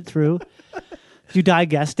blast it through. If you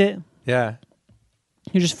digest it, Yeah.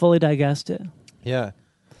 you just fully digest it. Yeah.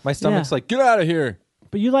 My stomach's like, get out of here.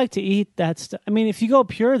 But you like to eat that stuff. I mean, if you go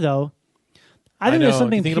pure, though, I think know. there's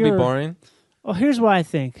something Do you think pure. it'll be boring? Oh, here's what I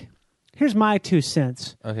think. Here's my 2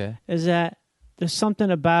 cents. Okay. Is that there's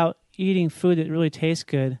something about eating food that really tastes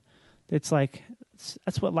good. That's like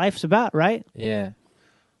that's what life's about, right? Yeah.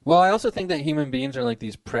 Well, I also think that human beings are like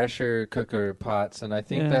these pressure cooker pots, and I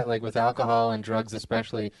think Yeah. that like with alcohol and drugs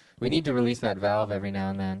especially, we need to release that valve every now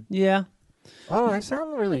and then. Yeah. Oh, I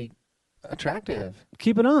sound really attractive.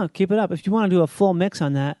 Keep it on. Keep it up. If you want to do a full mix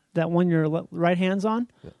on that one your right hand's on,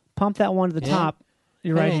 pump that one to the Yeah. top.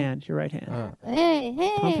 Your right Hey. hand. Your right hand. Hey,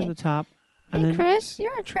 Pump to hey. the top. And Hey, then, Chris,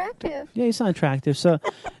 you're attractive. yeah, you sound attractive. So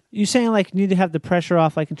you saying like you need to have the pressure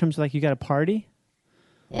off, like in terms of like you got to party,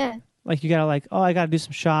 Yeah. like you got to like, oh, I got to do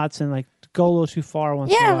some shots and like go a little too far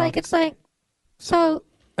once. in a Yeah, while. like it's like, so,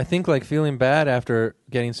 I think like feeling bad after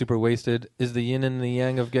getting super wasted is the yin and the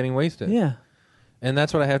yang of getting wasted. yeah, And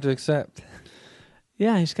that's what I have to accept.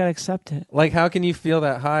 yeah, you just got to accept it. Like, how can you feel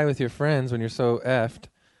that high with your friends when you're so effed,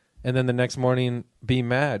 and then the next morning be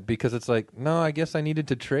mad because it's like, no, I guess I needed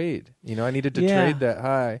to trade. You know, I needed to Yeah. trade that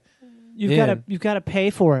high. You've Yeah. got to pay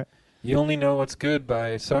for it. You only know what's good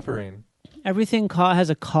by suffering. Everything has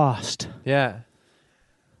a cost. Yeah.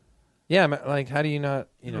 Yeah, like how do you not,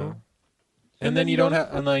 you know? And then you don't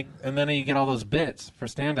have, and then you get all those bits for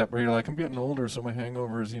stand up where you're like, I'm getting older, so my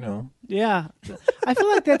hangovers, you know. Yeah, I feel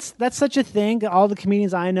like that's such a thing. All the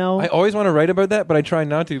comedians I know, I always want to write about that, but I try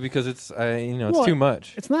not to because it's Well, too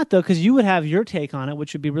much. it's not though, because you would have your take on it,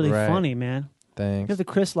 which would be really Right. funny, man. You Thanks. have the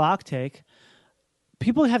Chris Lock take.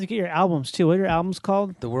 People have to get your albums too. What are your albums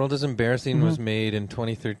called? The World is Embarrassing was made in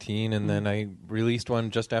 2013, and then I released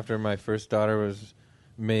one just after my first daughter was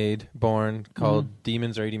born, called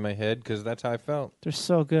Demons Are Eating My Head, because that's how I felt. They're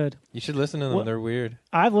so good. You should listen to them. What- They're weird.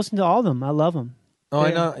 I've listened to all of them. I love them. Oh, I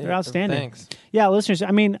They're- know. they're outstanding. Thanks. Yeah, listeners.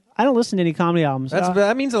 I mean, I don't listen to any comedy albums.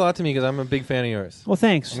 That means a lot to me because I'm a big fan of yours. Well,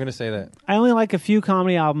 thanks. I'm going to say that. I only like a few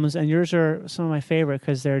comedy albums, and yours are some of my favorite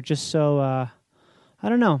because they're just so. I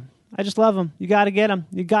don't know. I just love them. You got to get them.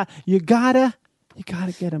 You gotta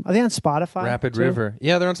get them. Are they on Spotify? Rapid too? River.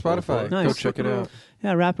 Yeah, they're on Spotify. Nice. Go check it out.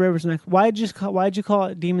 Yeah, Rapid River's next. Why'd you call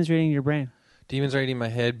it Demons Reading Your Brain? Demons Are Eating My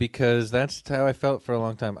Head because that's how I felt for a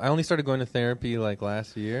long time. I only started going to therapy like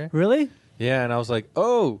last year. Really? Yeah, and I was like,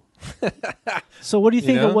 oh. So what do you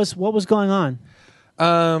think know? it was? What was going on?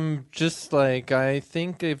 Just like I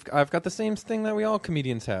think I've got the same thing that we all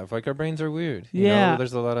comedians have. Like our brains are weird. You Yeah. know?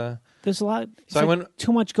 There's a lot of. There's a lot. It's So I like went-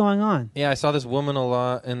 too much going on. Yeah, I saw this woman a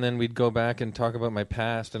lot, and then we'd go back and talk about my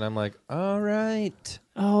past, and I'm like, all right.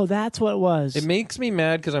 Oh, that's what it was. It makes me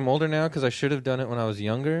mad because I'm older now because I should have done it when I was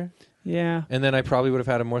younger, yeah. and then I probably would have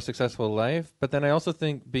had a more successful life. But then I also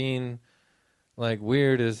think being like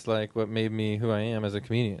weird is like what made me who I am as a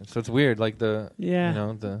comedian. So it's weird, like Yeah. you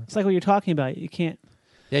know, the It's like what you're talking about. You can't.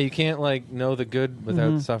 yeah, you can't like know the good without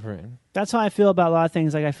Mm-hmm. suffering. That's how I feel about a lot of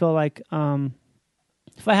things. Like I feel like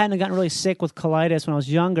if I hadn't gotten really sick with colitis when I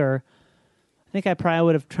was younger, I think I probably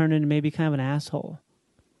would have turned into maybe kind of an asshole.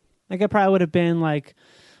 Like I probably would have been like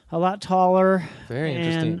a lot taller. Very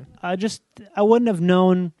and interesting. I wouldn't have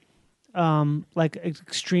known like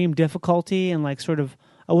extreme difficulty and like sort of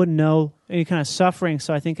I wouldn't know any kind of suffering.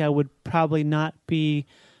 So I think I would probably not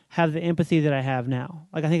have the empathy that I have now.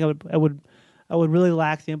 Like I think I would really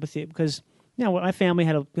lack the empathy because you know my family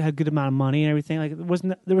had a good amount of money and everything. Like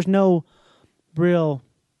there was no real.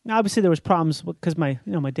 Now, obviously there was problems because my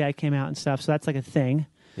dad came out and stuff. So that's like a thing.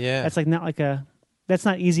 Yeah, That's like not like that's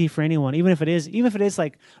not easy for anyone. Even if it is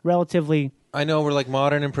like relatively I know we're like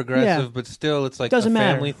modern and progressive, but still, it's like Doesn't a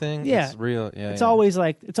matter. family thing. Yeah. It's real. Yeah, It's yeah.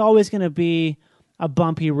 always going to be a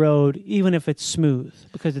bumpy road, even if it's smooth,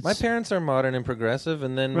 because it's My parents are modern and progressive,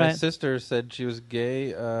 and then my Right. sister said she was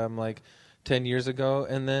gay like 10 years ago,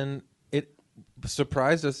 and then it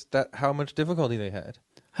surprised us that how much difficulty they had.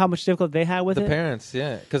 how much difficulty they had with The it. parents,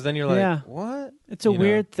 yeah. Because then you're like, Yeah. what? It's a You know?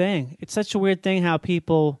 weird thing. It's such a weird thing how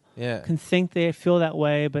people Yeah. can think they feel that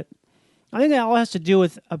way, but I think that all has to do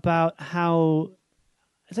with about how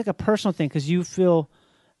it's like a personal thing because you feel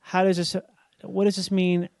what does this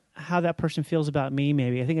mean? How that person feels about me?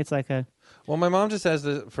 Maybe I think it's like a Well, my mom just has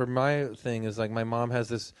this, for my thing is like my mom has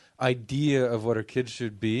this idea of what her kids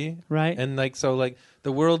should be. Right. And like, so like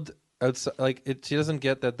the world outside, like she doesn't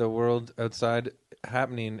get that the world outside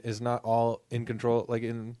happening is not all in control, like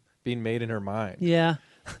in being made in her mind. yeah.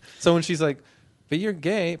 So when she's like, but you're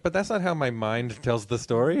gay, but that's not how my mind tells the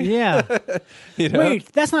story. Yeah. You know? Wait,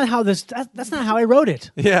 that's not how that's not how I wrote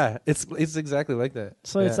it. Yeah, it's exactly like that.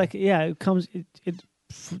 So Yeah. it's like it comes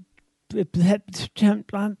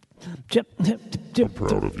I'm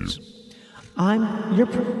proud of you.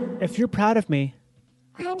 if you're proud of me,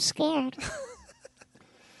 I'm scared.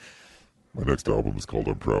 My next album is called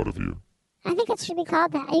I'm Proud of You. I think it should be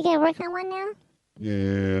called that. Are you gonna work on one now?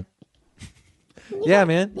 Yeah. Yeah,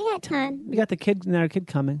 man. You got time. we got the kid another kid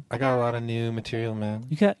coming. I got a lot of new material, man.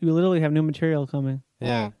 You literally have new material coming.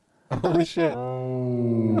 Yeah. Holy shit.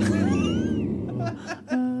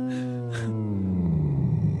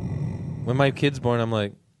 When my kid's born, I'm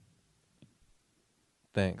like,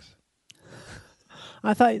 thanks.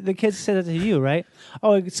 I thought the kids said it to you, right?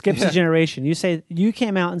 Oh, it skips a generation. You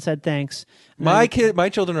came out and said thanks. And My then- my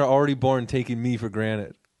children are already born taking me for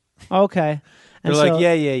granted. Okay. They're And like, so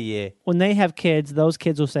yeah. when they have kids, those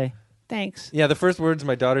kids will say thanks. Yeah, the first words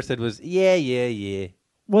my daughter said was, yeah.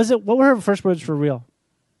 What were her first words for real?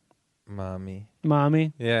 Mommy.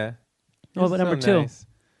 Mommy. Yeah. Oh, but It's number so two? nice.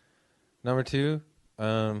 Number two, I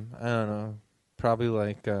don't know. Probably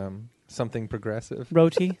like something progressive.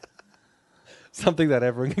 Roti. Something that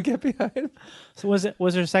everyone can get behind. So was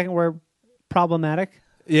there a second word problematic?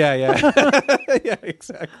 Yeah. Yeah,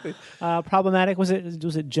 exactly. Problematic, was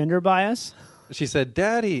it gender bias? She said,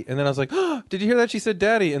 Daddy. And then I was like, oh, did you hear that? She said,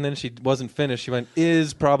 Daddy. And then she wasn't finished. She went,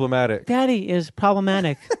 is problematic. Daddy is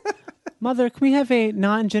problematic. Mother, can we have a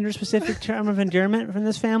non-gender specific term of endearment from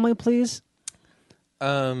this family, please?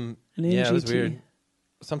 An Yeah, it was NGT. weird.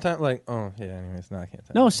 Sometimes, like, anyways, no, I can't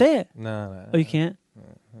say No, say it. No. Oh, you can't?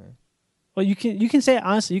 Well, you can say it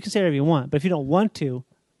honestly. You can say whatever you want. But if you don't want to,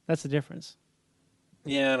 that's the difference.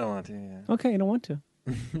 Yeah, I don't want to, yeah. Okay, you don't want to.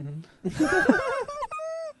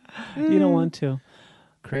 You don't want to.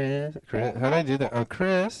 Chris, how'd I do that? Oh,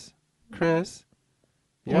 Chris, What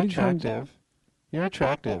you're are you trying to- attractive. You're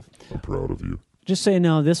attractive. I'm proud of you. Just so you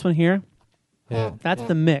know, this one here, Yeah. that's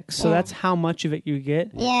the mix. So that's how much of it you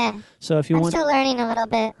get. Yeah. So if you I'm want, still learning a little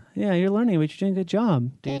bit. yeah, you're learning, but you're doing a good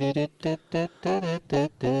job.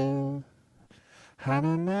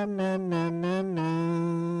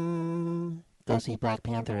 Go see Black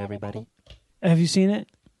Panther, everybody. Have you seen it?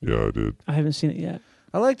 Yeah, I did. I haven't seen it yet.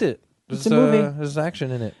 I liked it. It's a movie. There's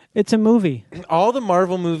action in it. It's a movie All the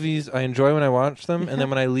Marvel movies I enjoy when I watch them, and then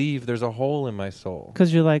when I leave, there's a hole in my soul.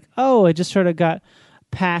 because you're like, oh, it just sort of got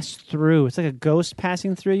passed through. It's like a ghost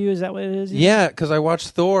passing through you. Is that what it is? Yeah, because I watch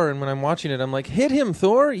Thor, and when I'm watching it, I'm like, hit him,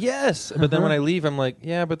 Thor, yes. But then when I leave, I'm like,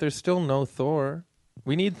 yeah, but there's still no Thor.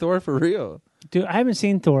 We need Thor for real. Dude, I haven't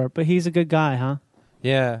seen Thor, but he's a good guy, huh?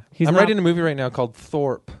 Yeah. He's I'm not- writing a movie right now called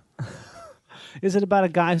Thorpe. Is it about a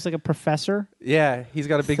guy who's like a professor? Yeah, he's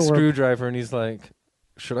got a big Thorpe. screwdriver, and he's like,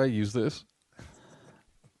 should I use this?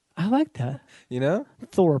 I like that. You know?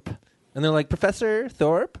 Thorpe. And they're like, Professor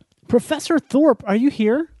Thorpe? Professor Thorpe, are you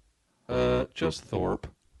here? Just Thorpe.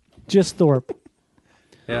 Just Thorpe.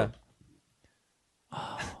 Yeah.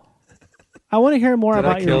 I want to hear more Did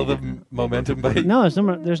about I kill your. the momentum by No,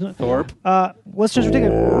 there's no. Thorpe? Let's just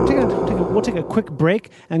we'll take a quick break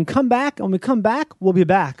and come back. When we come back, we'll be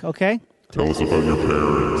back. Okay. Tell us about your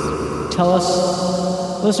parents. Tell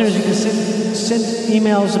us, listeners, you can send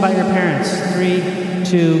emails about your parents. 3,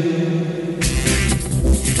 2.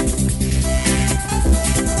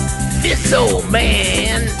 This old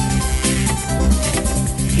man,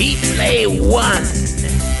 he play one.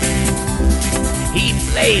 He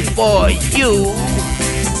play for you.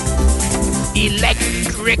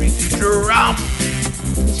 Electric drum.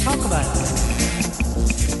 Let's talk about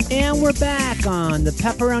it. And we're back on the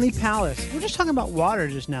Pepperoni Palace. We're just talking about water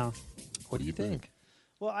just now. What do you think?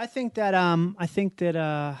 Well, I think that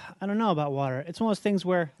I don't know about water. It's one of those things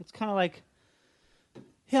where it's kind of like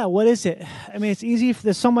Yeah, what is it? I mean, it's easy.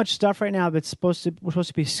 There's so much stuff right now that's we're supposed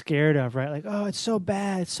to be scared of, right? Like, oh, it's so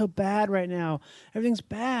bad. It's so bad right now. Everything's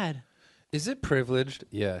bad. Is it privileged?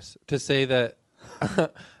 Yes. To say that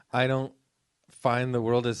I don't find the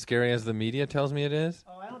world as scary as the media tells me it is?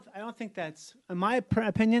 Oh, I don't think that's, in my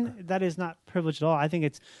opinion, that is not privileged at all. I think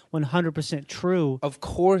it's 100% true. Of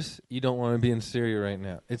course you don't want to be in Syria right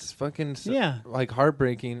now. It's fucking like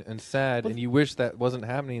heartbreaking and sad, and you wish that wasn't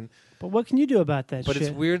happening. But what can you do about that But shit?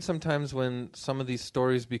 it's weird sometimes when some of these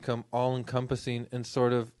stories become all-encompassing and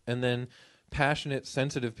and then passionate,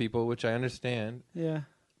 sensitive people, which I understand,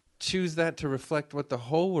 choose that to reflect what the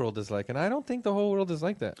whole world is like. And I don't think the whole world is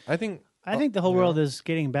like that. I think the whole world is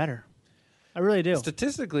getting better. I really do.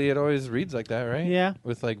 Statistically, it always reads like that, right? Yeah.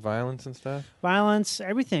 With like violence and stuff. Violence,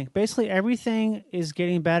 everything. Basically, everything is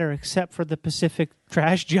getting better except for the Pacific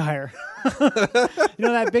trash gyre. You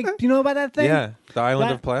know that big? Do you know about that thing? Yeah, the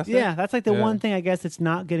island of plastic. Yeah, that's like the one thing I guess that's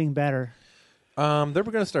not getting better. They're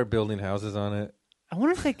going to start building houses on it. I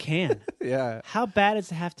wonder if they can. Yeah. How bad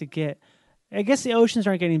does it have to get? I guess the oceans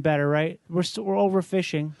aren't getting better, right? We're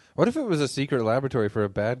overfishing. What if it was a secret laboratory for a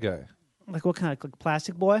bad guy? Like what kind of like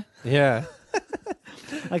Plastic Boy? Yeah.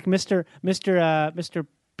 Like Mr.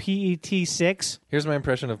 PET6. Here's my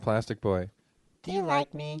impression of Plastic Boy. Do you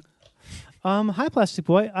like me? Hi, Plastic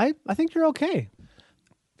Boy. I think you're okay.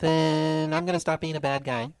 Then I'm gonna stop being a bad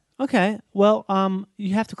guy. Okay. Well,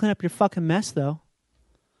 you have to clean up your fucking mess, though.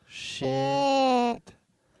 Shit.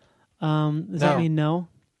 Does that mean no?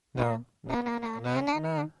 No.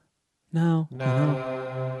 No.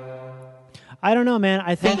 I don't know, man.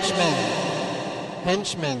 I think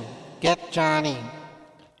Henchman, get Johnny.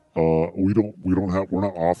 We're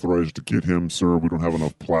not authorized to get him, sir. We don't have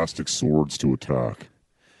enough plastic swords to attack.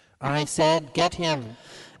 I said get him.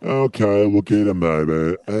 Okay, we'll get him,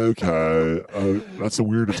 baby. Okay. That's so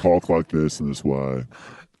weird to talk like this in this way.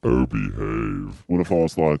 Oh, behave. What if I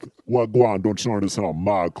was like, what, go on, don't you understand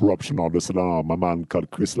my corruption, all this and all. My man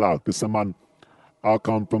called Chris Lock. This man, I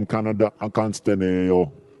come from Canada, I can't stand here.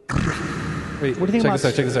 Wait, what do you think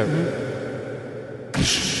check this out.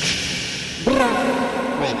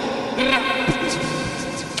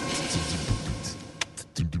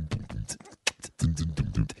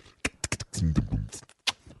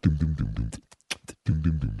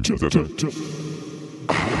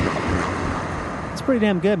 it's pretty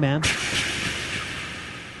damn good, man. It's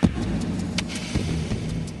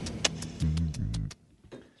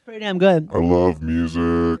pretty damn good. I love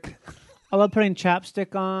music. I love putting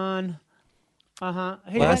chapstick on.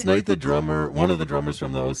 Hey, Last night, one of the drummers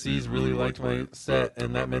from the OCs really liked my set,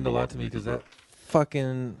 and that meant a lot to me because that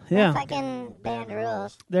fucking Fucking band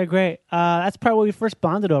rules. they're great. That's probably what we first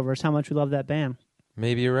bonded over. Is how much we love that band.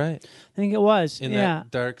 maybe you're right. I think it was. In yeah,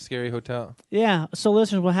 that dark, scary hotel. yeah. So,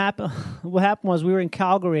 listeners, what happened? What happened was we were in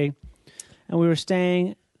Calgary, and we were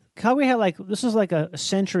staying. Calgary had this was like a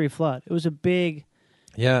century flood. It was a big.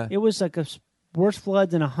 Yeah. It was like a worst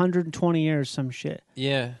floods in 120 years. Some shit.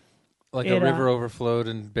 Yeah. Like a river overflowed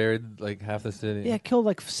and buried like half the city. Yeah, it killed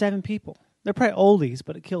like 7 people. They're probably oldies,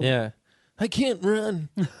 but it killed them. Yeah. I can't run.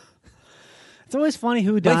 It's always funny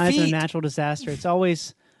who dies in a natural disaster. It's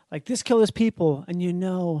always like this killed his people, and you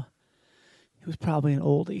know he was probably an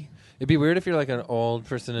oldie. It'd be weird if you're like an old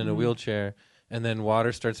person in a wheelchair and then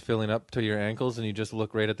water starts filling up to your ankles and you just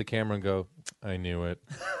look right at the camera and go, I knew it.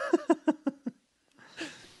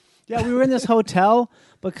 Yeah, we were in this hotel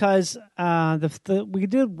because we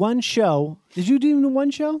did one show. Did you do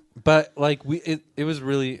one show? But like it was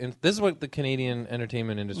really, and this is what the Canadian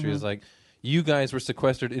entertainment industry is like. You guys were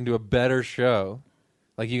sequestered into a better show.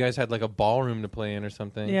 Like you guys had like a ballroom to play in or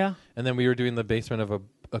something. Yeah. And then we were doing the basement of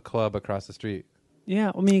a club across the street.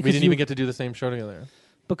 Yeah, I mean, we didn't even get to do the same show together.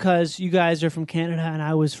 Because you guys are from Canada and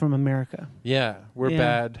I was from America. Yeah, we're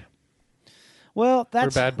bad. Well, we're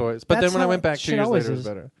bad boys. But then when I went back 2 years later, it was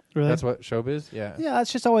better. Really? That's what showbiz? Yeah. Yeah,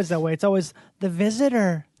 it's just always that way. It's always the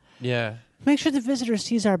visitor. Yeah. Make sure the visitor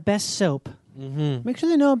sees our best soap. Mm-hmm. Make sure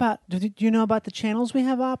they know about. Do you know about the channels we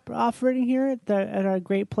have operating here at our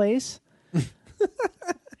great place?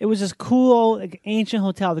 It was this cool old ancient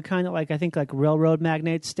hotel, the kind that I think railroad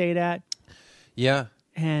magnates stayed at. Yeah.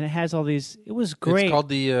 And it has all these. It was great. It's called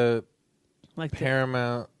the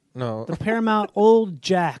Paramount. The Paramount Old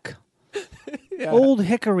Jack. Yeah. Old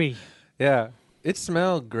Hickory. Yeah. It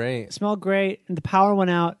smelled great. It smelled great, and the power went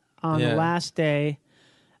out on the last day.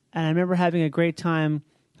 And I remember having a great time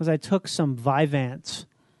because I took some Vyvanse.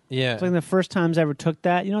 Yeah. It's like the first times I ever took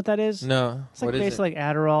that. You know what that is? No. It's like basically like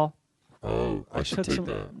Adderall. Oh, I should take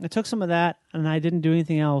that. I took some of that, and I didn't do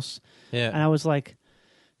anything else. Yeah. And I was like,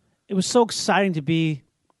 it was so exciting to be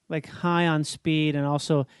like high on speed, and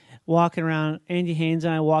also walking around. Andy Haynes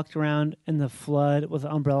and I walked around in the flood with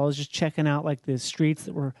umbrellas, just checking out like the streets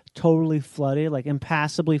that were totally flooded, like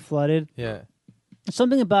impassably flooded. Yeah.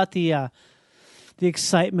 Something about the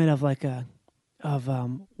excitement of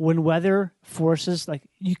when weather forces, like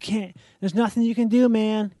you can't. There's nothing you can do,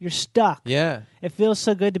 man. You're stuck. Yeah. It feels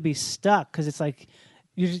so good to be stuck because it's like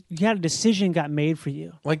you had a decision got made for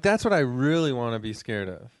you. Like, that's what I really want to be scared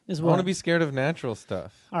of. Is I what? want to be scared of natural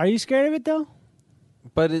stuff. Are you scared of it though?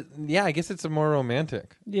 But I guess it's a more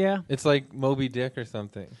romantic. Yeah. It's like Moby Dick or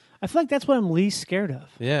something. I feel like that's what I'm least scared of.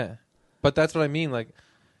 Yeah. But that's what I mean. Like,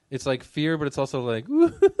 it's like fear, but it's also like,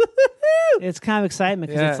 It's kind of excitement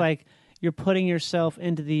because Yeah. it's like you're putting yourself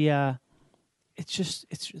into the.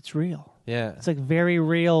 It's real. yeah. It's like very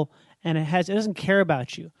real, and it doesn't care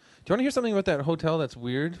about you. Do you want to hear something about that hotel that's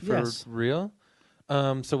weird for Yes. real?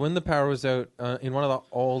 So when the power was out, in one of the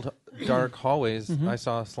old dark hallways, Mm-hmm. I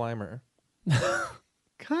saw a Slimer.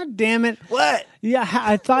 God damn it! What? Yeah,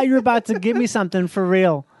 I thought you were about to give me something for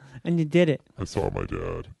real, and you did it. I saw my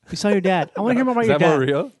dad. You saw your dad. I want to hear more about Is your that dad. more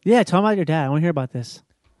real? Yeah, tell me about your dad. I want to hear about this.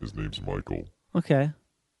 His name's Michael. Okay.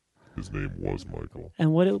 His name was Michael.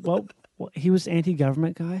 And what he was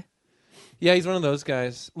anti-government guy? Yeah, he's one of those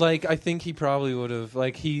guys. Like, I think he probably would have,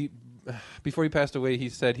 before he passed away, he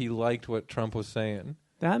said he liked what Trump was saying.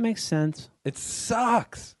 That makes sense. It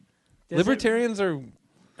sucks. Does Libertarians are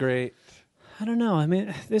great. I don't know. I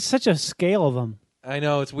mean, there's such a scale of them. I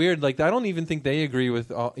know, it's weird. Like, I don't even think they agree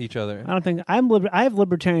with each other. I don't think I have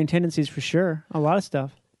libertarian tendencies for sure. A lot of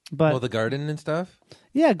stuff. But Well, the garden and stuff?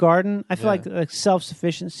 yeah, garden. I feel Yeah. like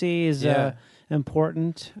self-sufficiency is Yeah.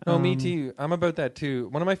 important. No, me too. I'm about that too.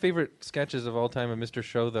 One of my favorite sketches of all time of Mr.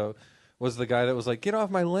 Show, though, was the guy that was like, "Get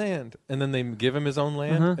off my land," and then they give him his own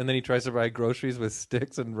land, Uh-huh. and then he tries to buy groceries with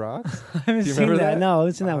sticks and rocks. I haven't Do you seen remember that. that? No, I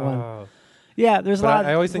haven't seen that one. Oh. Yeah, there's a But lot.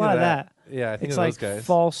 I always a think lot of that. Yeah, I think It's of like those guys.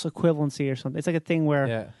 false equivalency or something. It's like a thing where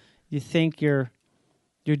Yeah, you think you're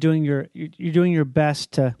doing your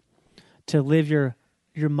best to live your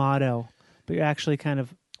motto, but you're actually kind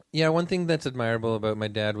of yeah. One thing that's admirable about my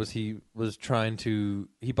dad was he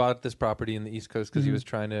bought this property in the East Coast because he Mhm. was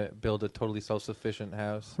trying to build a totally self-sufficient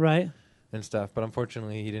house right. and stuff. But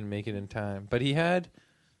unfortunately, he didn't make it in time. But he had,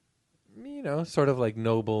 sort of like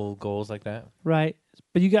noble goals like that. Right.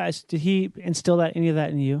 But you guys, did he instill any of that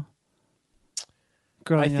in you?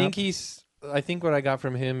 Growing up? I think what I got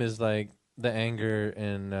from him is like the anger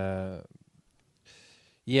and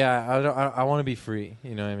I want to be free.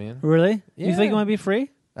 You know what I mean? Really? You Yeah. think you want to be free?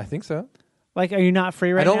 I think so. Like, are you not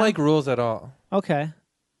free right I don't now? like rules at all. Okay.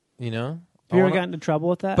 You know? Have you ever I wanna- gotten into trouble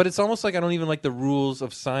with that? But it's almost like I don't even like the rules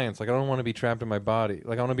of science. Like I don't want to be trapped in my body.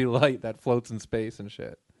 Like I want to be light that floats in space and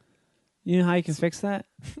shit. you know how you can fix that?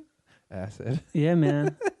 Acid. Yeah,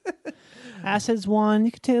 man. Acid's one.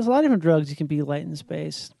 You can take. There's a lot of different drugs you can be light in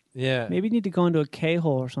space. Yeah. Maybe you need to go into a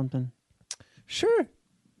K-hole or something. Sure.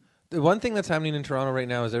 The one thing that's happening in Toronto right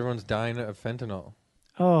now is everyone's dying of fentanyl.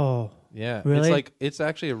 Oh, Yeah. Really? It's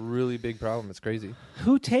actually a really big problem. It's crazy.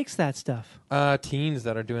 who takes that stuff? Teens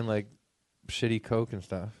that are doing like shitty coke and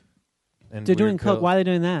stuff. And They're weird doing coke. pills. Why are they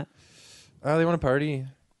doing that? They want to party.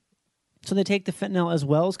 So they take the fentanyl as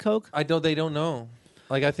well as coke? They don't know.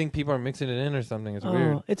 Like I think people are mixing it in or something. It's Oh,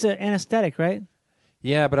 weird. it's an anesthetic, right?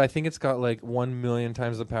 Yeah, but I think it's got like 1 million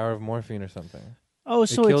times the power of morphine or something. Oh,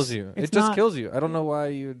 so it kills it's, you. It's It just not- kills you. I don't know why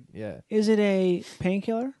you'd. Yeah. Is it a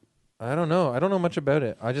painkiller? I don't know. I don't know much about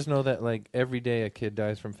it. I just know that like every day a kid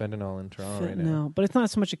dies from fentanyl in Toronto right now. No, but it's not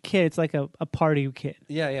so much a kid. It's like a party kid.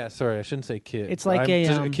 Yeah. Sorry, I shouldn't say kid. It's like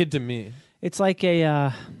just a a kid to me. It's like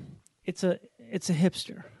a it's a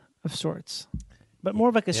hipster of sorts, but more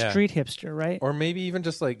of like a Yeah. street hipster, right? Or maybe even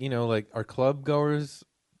just like like our club goers,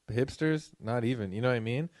 hipsters. Not even. You know what I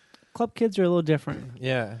mean? Club kids are a little different.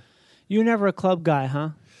 Yeah. You're never a club guy, huh?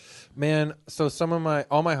 Man, so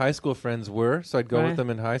all my high school friends were, so I'd go Right. with them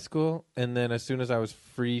in high school, and then as soon as I was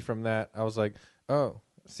free from that, I was like, oh,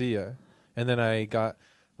 see ya. And then I got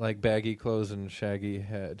like baggy clothes and shaggy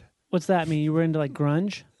head. What's that mean? You were into like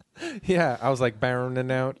grunge? Yeah, I was like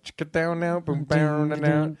bounding out, chicka down now, boom, bounding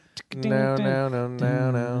out, now, now, now,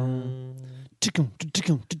 now, now.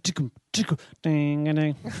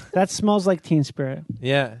 That smells like Teen Spirit.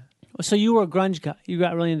 Yeah. So you were a grunge guy. You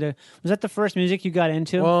got really into. Was that the first music you got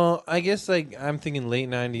into? Well, I guess like I'm thinking late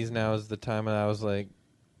 '90s now is the time that I was like,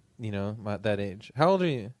 that age. How old are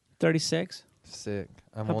you? 36. Sick.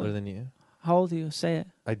 I'm How older about- than you. How old are you? Say it.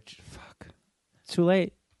 Fuck. Too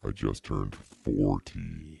late. I just turned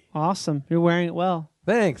 40. Awesome. You're wearing it well.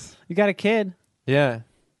 Thanks. You got a kid. Yeah.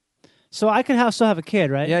 So I can still have a kid,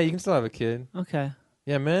 right? Yeah, you can still have a kid. Okay.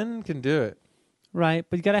 Yeah, men can do it. Right,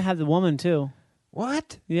 but you got to have the woman too.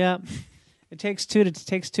 What? Yeah. It takes two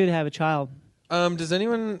to have a child. Does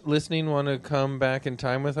anyone listening want to come back in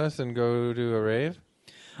time with us and go to a rave?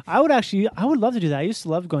 I would love to do that. I used to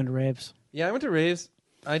love going to raves. Yeah, I went to raves.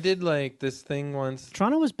 I did like this thing once.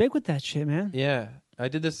 Toronto was big with that shit, man. Yeah, I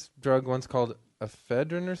did this drug once called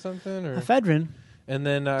ephedrine or something. Or Ephedrine. And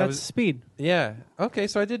then That's speed. Yeah. Okay,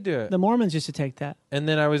 so I did do it. The Mormons used to take that. And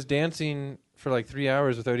then I was dancing for like 3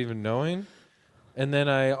 hours without even knowing. And then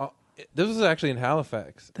this was actually in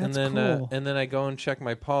Halifax. That's and then, cool. And then I go and check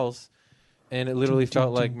my pulse, and it literally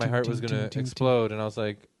felt like my heart was going to explode. And I was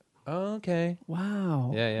like, oh, okay.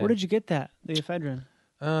 Wow. Yeah. Where did you get that? The ephedrine?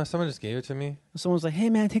 Someone just gave it to me. Someone's like, hey,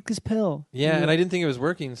 man, take this pill. Yeah, and I didn't think it was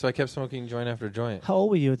working, so I kept smoking joint after joint. How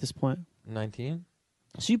old were you at this point? 19.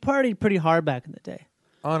 So you partied pretty hard back in the day.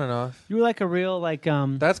 On and off. You were like a real, like...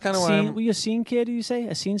 That's kind of why were you a scene kid, you say?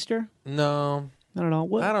 A scenester? No. I don't know.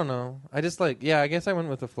 What? I don't know. I just like... Yeah, I guess I went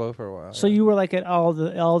with the flow for a while. So you were like at all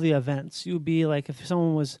the events. You would be like, if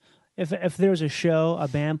someone was... If there was a show, a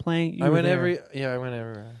band playing, you I were went there. I went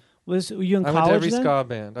everywhere. Were you in college I went to every then? ska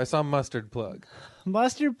band. I saw Mustard Plug.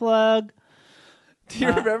 Mustard Plug. Do you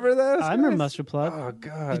remember those? I remember Mustard Plug. Oh,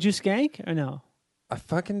 God. Did you skank or no? I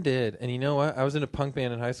fucking did. And you know what? I was in a punk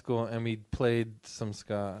band in high school, and we played some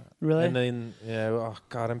ska. Really? And then, oh,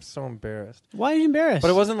 God, I'm so embarrassed. Why are you embarrassed? But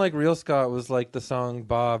it wasn't like real ska. It was like the song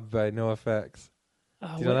Bob by NoFX. Do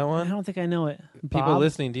you know that one? I don't think I know it. People Bob?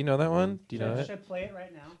 listening, do you know that one? Do you know it? Should I play it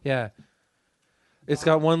right now? Yeah. It's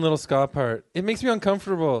got one little ska part. It makes me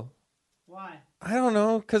uncomfortable. Why? I don't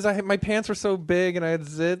know, because my pants were so big and I had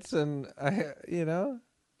zits and you know.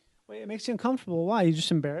 Wait, it makes you uncomfortable. Why? You just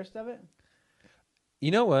embarrassed of it? You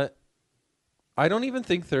know what? I don't even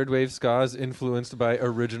think third wave ska is influenced by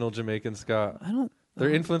original Jamaican ska. I don't. They're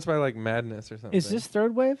influenced by like Madness or something. Is this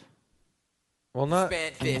third wave? Well, not.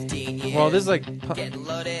 Spent 15 years Well, this is like. getting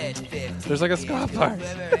loaded. 15 There's like a ska part.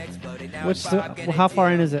 Which how far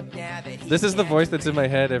in is it? This is the voice that's in my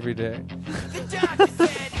head every day.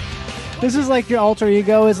 This is like your alter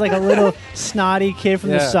ego is like a little snotty kid from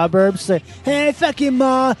the Yeah. suburbs. Like, hey, fuck you,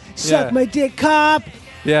 ma, suck Yeah. my dick, cop.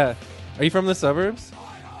 Yeah. Are you from the suburbs?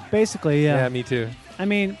 Basically, yeah. Yeah, me too. I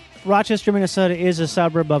mean, Rochester, Minnesota is a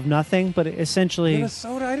suburb of nothing, but essentially,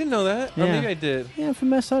 Minnesota? I didn't know that. Or Yeah. maybe I did. yeah, I'm from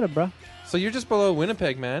Minnesota, bro. So you're just below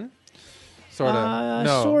Winnipeg, man. Sort of.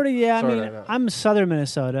 No. Sort of, yeah. I Sorta, mean, no. I'm southern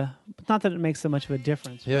Minnesota, but not that it makes that much of a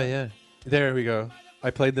difference. Yeah, yeah. There we go.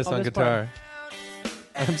 I played this Oh, on this guitar.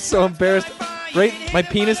 I'm so embarrassed. Right, my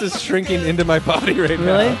penis is shrinking into my body right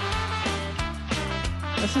Really? now.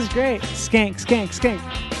 This is great. Skank, skank, skank.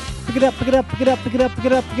 Pick it up, pick it up, pick it up, pick it up, pick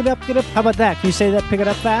it up, pick it up, pick it up. How about that? Can you say that? Pick it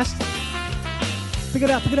up fast. Pick it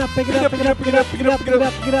up, pick it up, pick it up, pick it up, pick it up, pick it up, pick it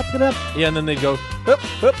up, pick it up, pick it up. Yeah, and then they'd go, hup,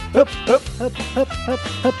 hup, hup,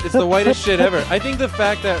 hup. It's the whitest shit ever. I think the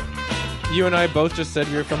fact that you and I both just said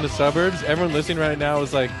we were from the suburbs, everyone listening right now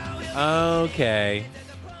was like, okay.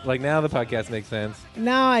 Like, now the podcast makes sense.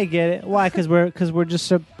 Now I get it. Why? Because we're just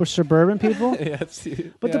we're suburban people. Yes.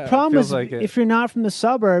 But Yeah, the problem feels is, like it. if you're not from the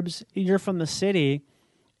suburbs, you're from the city,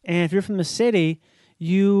 and if you're from the city,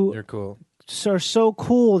 You're cool. are so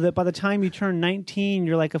cool that by the time you turn 19,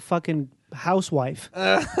 you're like a fucking housewife.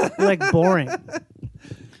 You're like boring.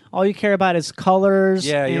 All you care about is colors.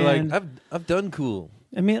 Yeah, you're like, and- I've done cool.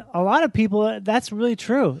 I mean, a lot of people, that's really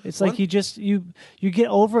true. It's like you get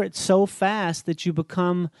over it so fast that you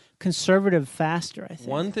become conservative faster, I think.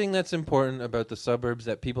 One thing that's important about the suburbs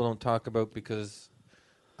that people don't talk about because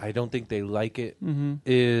I don't think they like it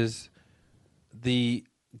is the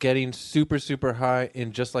getting super, super high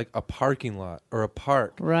in just like a parking lot or a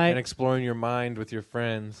park. Right. And exploring your mind with your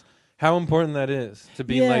friends. How important that is to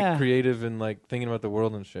be Yeah. like creative and like thinking about the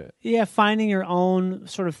world and shit. Yeah, finding your own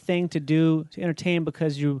sort of thing to do to entertain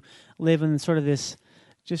because you live in sort of this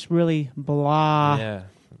just really blah Yeah.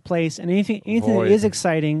 place, and anything that Void. is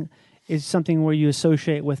exciting is something where you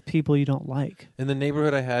associate with people you don't like. In the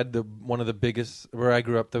neighborhood I had, one of the biggest where I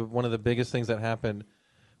grew up, one of the biggest things that happened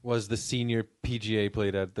was the senior PGA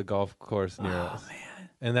played at the golf course near us. Man.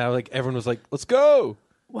 And that like everyone was like, "Let's go!"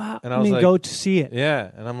 Wow. And I I was mean, like- go to see it. Yeah,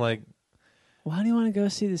 and I'm like, Why do you want to go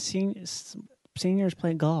see the seniors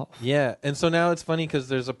play golf? yeah. And so now it's funny because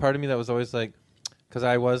there's a part of me that was always like, because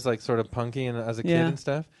I was like sort of punky and as a kid Yeah. and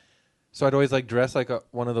stuff. So I'd always like dress like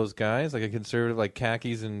one of those guys, like a conservative, like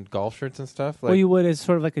khakis and golf shirts and stuff. Like, Well, you would as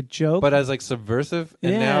sort of like a joke. but as like subversive.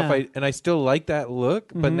 And now Yeah. I still like that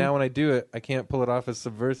look, but Mhm. now when I do it, I can't pull it off as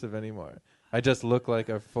subversive anymore. I just look like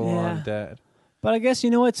a full-on Yeah. dad. But I guess you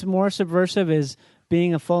know what's more subversive is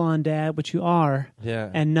being a full-on dad, which you are, Yeah.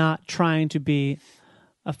 and not trying to be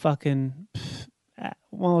a fucking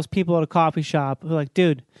one of those people at a coffee shop who are like,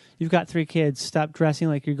 dude, you've got 3 kids. Stop dressing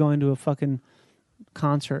like you're going to a fucking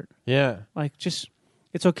concert. Yeah. Like, just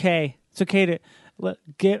it's okay. It's okay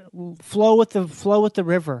to flow with the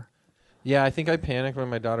river. Yeah, I think I panicked when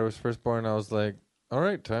my daughter was first born. I was like, all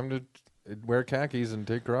right, time to wear khakis and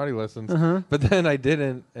take karate lessons. But then I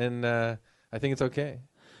didn't, and I think it's okay.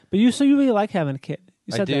 But you really like having a kid.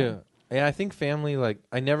 You said I do. that. Yeah, I think family, like,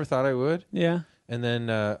 I never thought I would. Yeah. And then,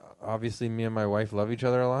 obviously, me and my wife love each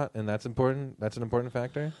other a lot, and that's important. That's an important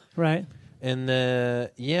factor. Right. And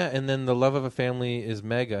and then the love of a family is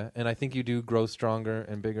mega, and I think you do grow stronger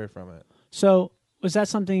and bigger from it. So was that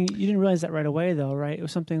something you didn't realize that right away, though, right? It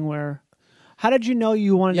was something where. How did you know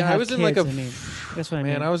you wanted to have kids? I was in like a. That's what I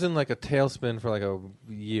mean. Man, I was in like a tailspin for like a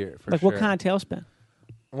year. For like sure. what kind of tailspin?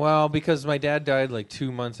 Well, because my dad died like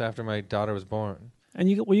 2 months after my daughter was born. And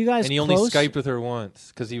were you guys? And he close? only Skyped with her once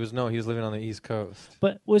because he was living on the East Coast.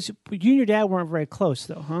 But you and your dad weren't very close,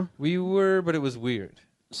 though, huh? We were, but it was weird.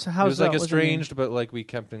 So how it was like estranged, but like we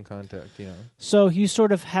kept in contact, you know. So you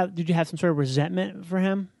sort of did you have some sort of resentment for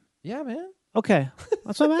him? Yeah, man. Okay,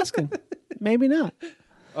 that's what I'm asking. Maybe not.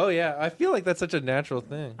 Oh yeah, I feel like that's such a natural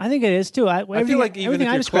thing. I think it is too. I feel like even everything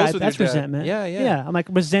if I described, with that's your dad, resentment. Yeah. I'm like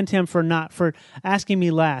resent him for asking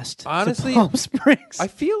me last. Honestly, to Palm Springs. I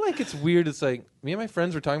feel like it's weird. It's like me and my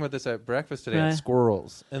friends were talking about this at breakfast today. Right.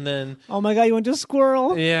 Squirrels, and then oh my god, you went to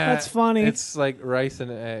squirrel? Yeah, that's funny. It's like rice and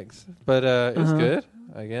eggs, but it was good.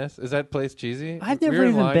 I guess is that place cheesy? I've never we were in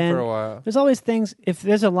even line been for a while. There's always things. If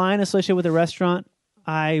there's a line associated with a restaurant,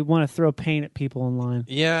 I want to throw paint at people in line.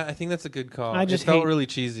 Yeah, I think that's a good call. I just it felt hate- really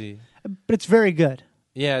cheesy. But it's very good.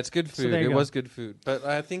 Yeah, it's good food. there you It go. was good food, but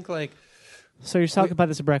I think like So you're talking about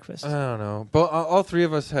this at breakfast. I don't know, but all three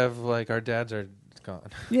of us have like our dads are gone.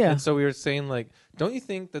 Yeah. And so we were saying like, don't you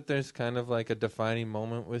think that there's kind of like a defining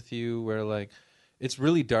moment with you where like it's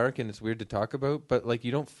really dark and it's weird to talk about, but like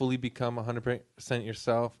you don't fully become 100%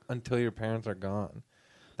 yourself until your parents are gone.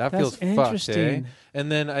 That That's feels fucked, eh? interesting.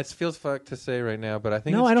 And then it feels fucked to say right now, but I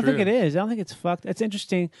think No, it's I don't true. think it is. I don't think it's fucked. It's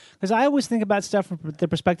interesting because I always think about stuff from the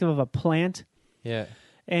perspective of a plant. Yeah.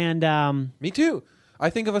 And Me too. I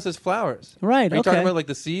think of us as flowers. right, Are you okay. talking about like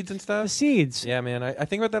the seeds and stuff? the seeds. Yeah, man. I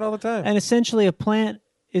think about that all the time. And essentially, a plant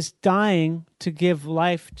is dying to give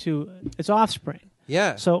life to its offspring.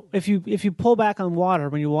 yeah. So if you pull back on water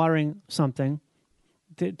when you're watering something,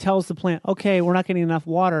 it tells the plant, okay, we're not getting enough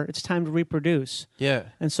water. It's time to reproduce. Yeah.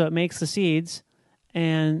 And so it makes the seeds,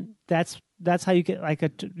 and that's how you get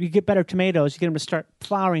you get better tomatoes. You get them to start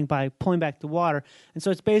flowering by pulling back the water. And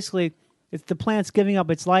so it's basically the plant's giving up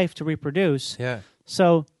its life to reproduce. Yeah.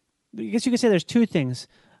 So I guess you could say there's two things.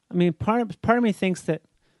 I mean, part of me thinks that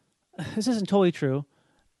this isn't totally true,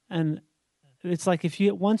 and it's like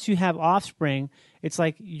once you have offspring, it's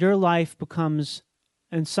like your life becomes,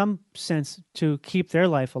 in some sense, to keep their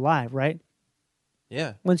life alive, right?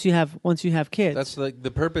 Yeah. Once you have kids, That's like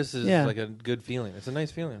the purpose is Yeah. like a good feeling. It's a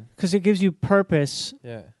nice feeling. because it gives you purpose.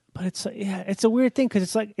 Yeah. But it's a weird thing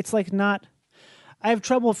because it's like not. I have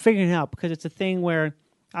trouble figuring it out because it's a thing where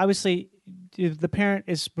obviously the parent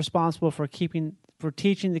is responsible for teaching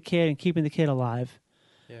the kid and keeping the kid alive,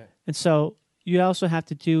 Yeah. and so you also have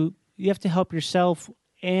to help yourself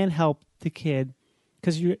and help the kid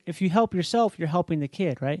because if you help yourself, you're helping the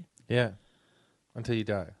kid, right? Yeah. Until you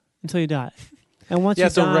die. Until you die, and once Yeah, you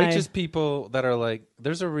so die, righteous people that are like,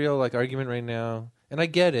 there's a real like argument right now, and I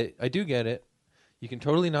get it. I do get it. You can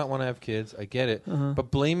totally not want to have kids. I get it.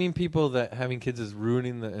 But blaming people that having kids is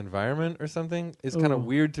ruining the environment or something is kind Ooh. of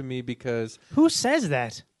weird to me because who says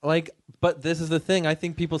that? like, but this is the thing. I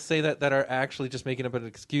think people say that are actually just making up an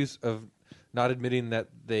excuse of not admitting that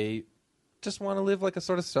they just want to live like a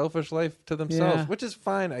sort of selfish life to themselves, Yeah. which is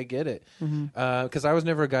fine. I get it. Because I was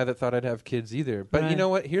never a guy that thought I'd have kids either. But you Right. know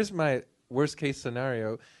what? Here's my worst case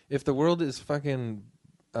scenario. If the world is fucking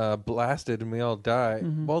blasted and we all die,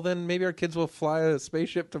 well, then maybe our kids will fly a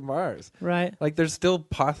spaceship to Mars. Right. Like, there's still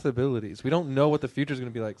possibilities. We don't know what the future is going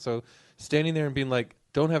to be like. So standing there and being like,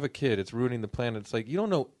 don't have a kid, it's ruining the planet. It's like, you don't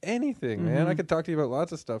know anything, man. I could talk to you about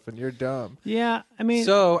lots of stuff and you're dumb. Yeah, I mean,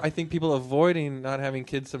 So I think people avoiding not having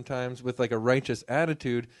kids sometimes with like a righteous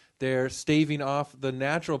attitude, they're staving off the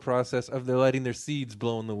natural process of they're letting their seeds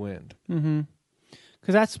blow in the wind. because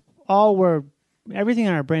that's all everything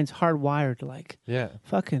in our brain's hardwired to like Yeah.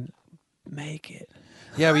 fucking make it.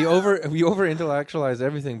 Yeah, we over intellectualize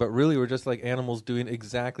everything, but really we're just like animals doing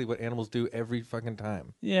exactly what animals do every fucking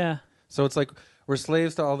time. Yeah. So it's like we're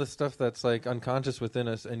slaves to all this stuff that's like unconscious within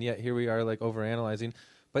us, and yet here we are like overanalyzing.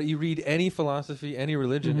 But you read any philosophy, any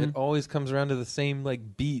religion, it always comes around to the same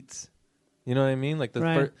like beats. You know what I mean? Like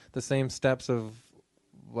Right. the same steps of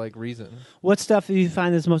like reason. What stuff do you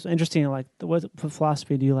find is most interesting? Like, what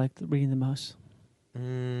philosophy do you like reading the most?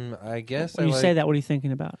 I guess When you say that, what are you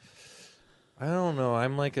thinking about? I don't know.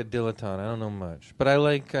 I'm like a dilettante. I don't know much, but I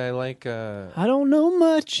like. I don't know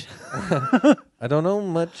much, I don't know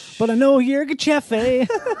much, but I know Yergachefe.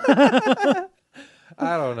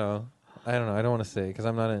 I don't know. I don't want to say because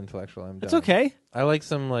I'm not an intellectual. I'm. It's dumb. okay. I like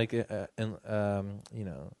some like, I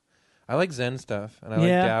like Zen stuff and I like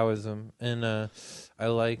Taoism and I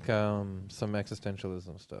like some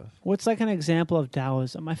existentialism stuff. What's like an example of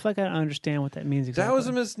Taoism? I feel like I don't understand what that means exactly.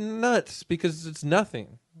 Taoism is nuts because it's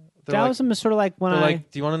nothing. Taoism is sort of like when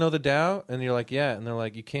like, do you want to know the Tao? And you're like, yeah. And they're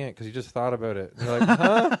like, you can't because you just thought about it. And you're like,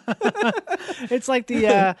 huh? It's like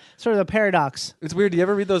the sort of the paradox. It's weird. Do you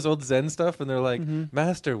ever read those old Zen stuff? And they're like,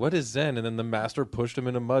 Master, what is Zen? And then the master pushed him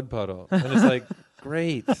in a mud puddle. And it's like,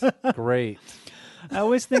 great. I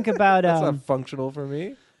always think about... That's not functional for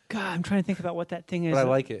me. God, I'm trying to think about what that thing is. But I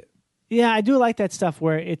like it. Yeah, I do like that stuff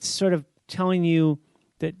where it's sort of telling you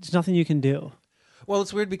that there's nothing you can do. Well,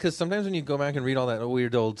 it's weird because sometimes when you go back and read all that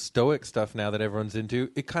weird old Stoic stuff now that everyone's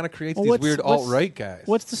into, it kind of creates these weird alt-right guys.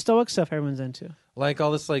 What's the Stoic stuff everyone's into? Like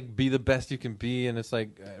all this, like, be the best you can be, and it's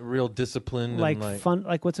like real discipline. Like, and fun,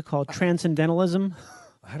 like what's it called? Transcendentalism?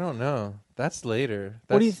 I don't know. That's later.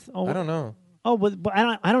 What do you I don't know. Oh, but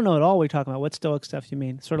I don't know at all what you're talking about. What Stoic stuff you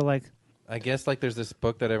mean? Sort of like... I guess like there's this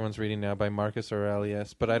book that everyone's reading now by Marcus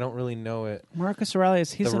Aurelius, but I don't really know it. Marcus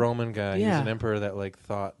Aurelius, he's the Roman guy. Yeah. He's an emperor that like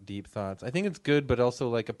thought deep thoughts. I think it's good, but also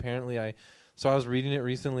like apparently I was reading it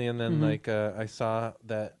recently, and then like I saw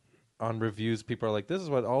that on reviews people are like, this is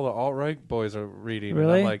what all the alt-right boys are reading.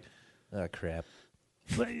 Really? And I'm like, oh crap.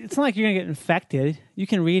 But it's not like you're gonna get infected. You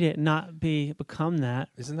can read it and not become that.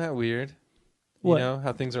 Isn't that weird? What? You know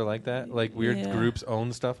how things are like that? Like weird groups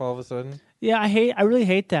own stuff all of a sudden? Yeah, I really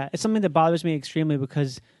hate that. It's something that bothers me extremely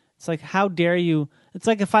because it's like, how dare you? It's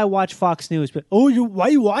like if I watch Fox News, but why are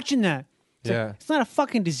you watching that? It's like, it's not a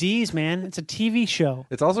fucking disease, man. It's a TV show.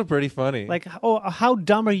 It's also pretty funny. Like, how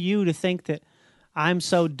dumb are you to think that I'm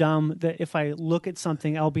so dumb that if I look at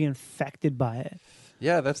something, I'll be infected by it?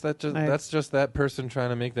 Yeah, that's just that person trying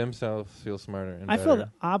to make themselves feel smarter. And I feel the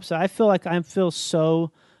opposite. I feel like I feel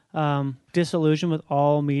so disillusioned with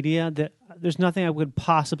all media that there's nothing I would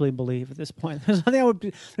possibly believe at this point. There's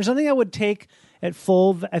nothing I would take at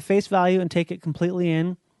face value and take it completely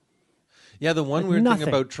in. Yeah, the one weird thing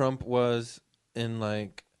about Trump was in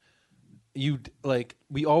like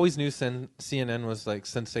we always knew CNN was like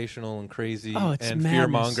sensational and crazy and fear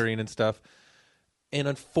mongering and stuff. And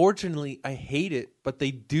unfortunately, I hate it, but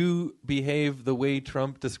they do behave the way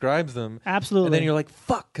Trump describes them. Absolutely. And then you're like,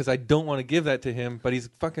 fuck, because I don't want to give that to him, but he's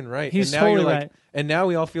fucking right. He's and now totally you're like, right. And now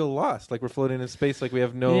we all feel lost, like we're floating in space, like we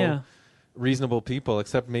have no reasonable people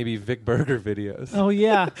except maybe Vic Berger videos. Oh,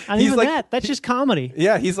 yeah. And even like, that's just comedy.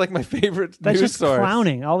 Yeah, he's like my favorite That's news just source.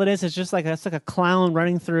 clowning. All it is just like, that's like a clown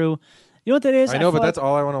running through... You know what that is? I know, but that's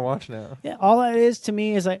all I want to watch now. Yeah, all it is to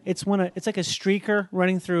me is like it's like a streaker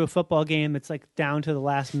running through a football game that's like down to the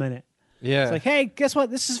last minute. Yeah, it's like, hey, guess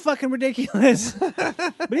what? This is fucking ridiculous.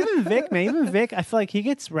 But even Vic, I feel like he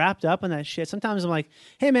gets wrapped up in that shit. Sometimes I'm like,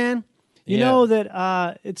 hey, man, you know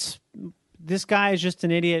that this guy is just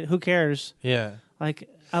an idiot. Who cares? Yeah, like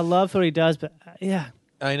I love what he does, but yeah.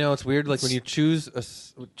 I know it's weird. Like when you choose a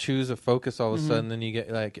focus, all of a sudden, then you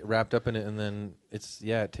get like wrapped up in it, and then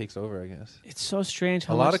it takes over. I guess it's so strange.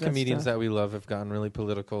 How a lot much of comedians that we love have gotten really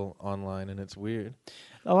political online, and it's weird.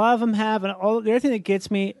 A lot of them have, and the other thing that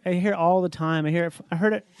gets me, I hear it all the time. I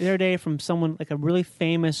heard it the other day from someone like a really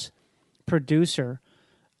famous producer,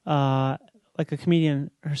 like a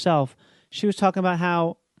comedian herself. She was talking about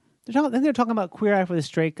how they're talking about Queer Eye for the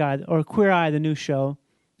Straight Guy or Queer Eye, the new show.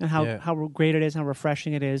 And how great it is, how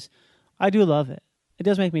refreshing it is. I do love it. It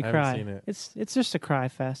does make me cry. I haven't seen it. It's just a cry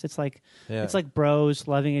fest. It's like it's like bros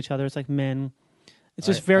loving each other. It's like men. It's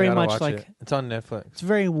just I very gotta much watch like it. It's on Netflix. It's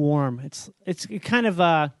very warm. It's kind of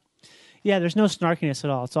there's no snarkiness at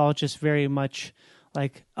all. It's all just very much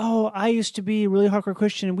like, oh, I used to be a really hardcore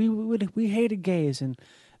Christian and we hated gays, and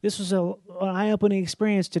this was an eye-opening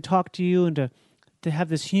experience to talk to you and to have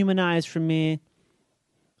this humanized from me.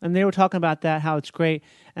 And they were talking about that, how it's great.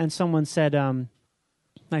 And someone said,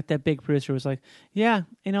 like that big producer was like, yeah,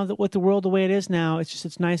 you know, with the world the way it is now,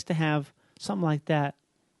 it's nice to have something like that.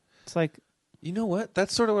 It's like... You know what?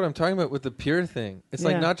 That's sort of what I'm talking about with the pure thing. It's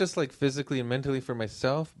like not just like physically and mentally for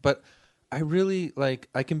myself, but I really like,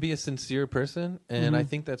 I can be a sincere person, and I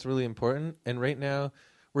think that's really important. And right now,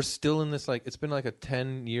 we're still in this, like, it's been like a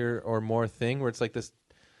 10-year or more thing where it's like this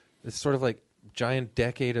sort of like giant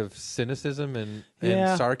decade of cynicism and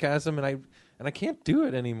sarcasm, and and I can't do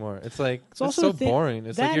it anymore. It's like it's also so the thing boring.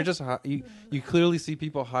 It's like that- you're just you clearly see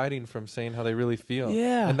people hiding from saying how they really feel.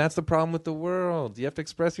 Yeah. and that's the problem with the world. You have to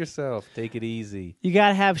express yourself. Take it easy. You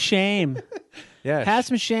gotta have shame. Yeah, Have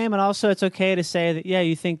some shame, and also it's okay to say that. Yeah,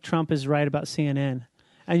 you think Trump is right about CNN,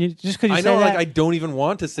 and you just because you I say know. that, Like I don't even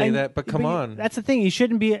want to say that, but come on. That's the thing. You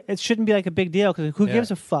shouldn't be. It shouldn't be like a big deal because who Yeah.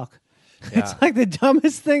 gives a fuck? Yeah. It's like the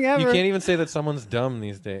dumbest thing ever. You can't even say that someone's dumb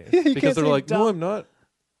these days Yeah, you because can't they're say like, dumb. no, I'm not.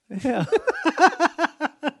 Yeah.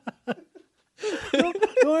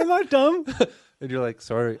 No, I'm not dumb. And you're like,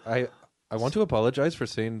 sorry, I want to apologize for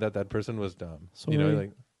saying that person was dumb. You know, Sorry.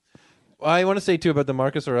 like. Well, I want to say too about the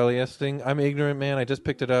Marcus Aurelius thing. I'm ignorant, man. I just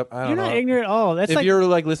picked it up. I don't You're know. not ignorant at all. That's if like you're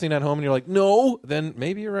like listening at home and you're like, no, then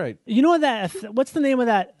maybe you're right. you know what that. What's the name of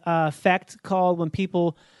that effect called when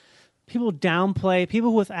people downplay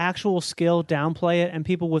people with actual skill downplay it and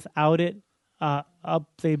people without it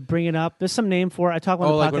up they bring it up. There's some name for it. I talk about.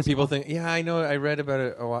 Oh, the like when podcast people called- think, yeah, I know. I read about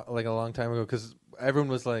it like a long time ago because everyone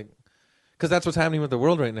was like, because that's what's happening with the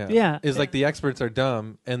world right now. Yeah. is like the experts are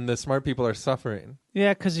dumb and the smart people are suffering.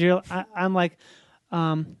 Yeah, because I'm like,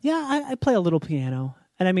 I play a little piano,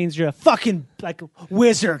 and that means you're a fucking like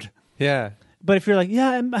wizard. Yeah, But if you're like,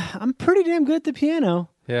 yeah, I'm pretty damn good at the piano,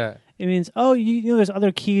 yeah, it means, oh, you know, there's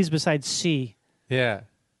other keys besides C. yeah.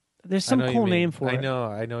 There's I some know what cool you mean. name for it.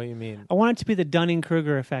 I know what you mean. I want it to be the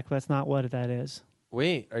Dunning-Kruger effect, but that's not what that is.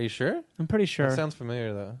 Wait, are you sure? I'm pretty sure. That sounds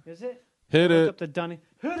familiar though. Is it? Hit Look it. up the Dunning.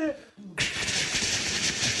 Hit it.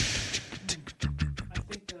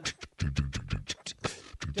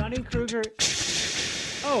 Dunning-Kruger.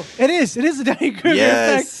 Oh, it is. It is the Dunning-Kruger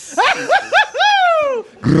Yes.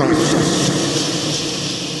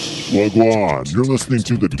 Wagwan, you're listening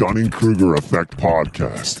to the Dunning-Kruger Effect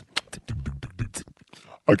podcast.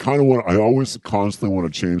 I always constantly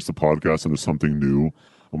want to change the podcast into something new.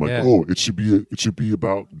 I'm like, Yeah. oh, it should be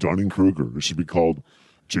about Dunning-Kruger. It should be called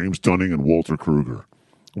James Dunning and Walter Kruger.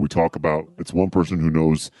 We talk about, it's one person who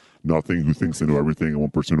knows nothing, who thinks they know everything, and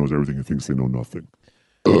one person who knows everything, who thinks they know nothing.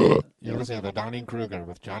 You're listening to the Dunning-Kruger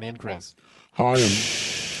with Johnny and Chris. Hi,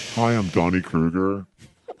 I'm Donnie Kruger.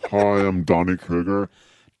 Hi, I'm Donnie Kruger.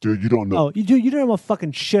 Dude, you don't know. Oh, you don't know a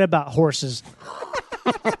fucking shit about horses.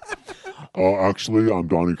 Actually, I'm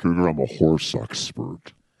Donnie Kruger. I'm a horse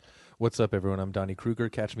expert. What's up, everyone? I'm Donnie Kruger.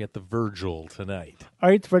 Catch me at the Virgil tonight. Are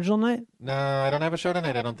you at the Virgil night? No, I don't have a show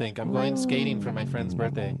tonight, I don't think. I'm going skating for my friend's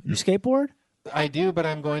birthday. You skateboard? I do, but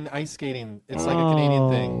I'm going ice skating. It's like a Canadian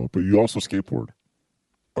thing. Oh, but you also skateboard.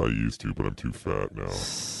 I used to, but I'm too fat now.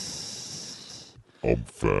 I'm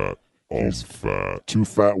fat. I'm fat. Too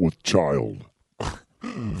fat with child.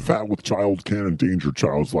 Fat with child can endanger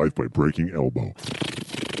child's life by breaking elbow.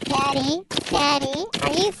 Daddy,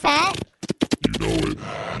 are you fat? You know it.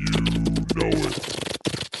 You know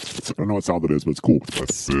it. I don't know what sound it is, but it's cool.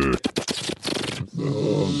 That's sick.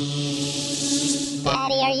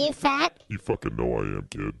 Daddy, are you fat? You fucking know I am,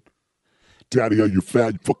 kid. Daddy, are you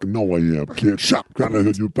fat? You fucking know I am, kid. Shop, kinda are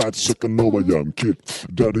you fat? Sucking know I am, kid.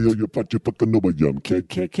 Daddy, are you fat? You fucking know I am, kid.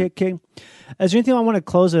 Kick. Is there anything I want to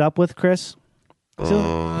close it up with, Chris?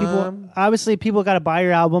 So people got to buy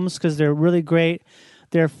your albums because they're really great.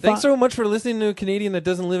 They're fun. Thanks so much for listening to a Canadian that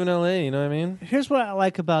doesn't live in LA. You know what I mean? Here's what I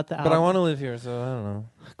like about the album. But I want to live here, so I don't know.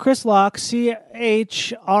 Chris Lock,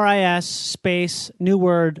 CHRIS space new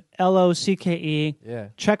word LOCKE. Yeah.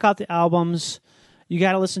 Check out the albums. You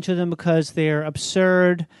got to listen to them because they're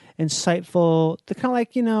absurd, insightful. They're kind of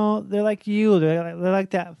like, they're like you. They're like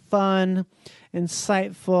that fun,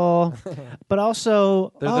 insightful, but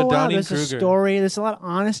also They're the there's a Dunning-Kruger. story. There's a lot of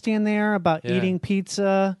honesty in there about Yeah. eating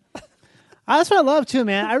pizza. That's what I love too,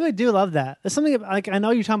 man. I really do love that. There's something like I know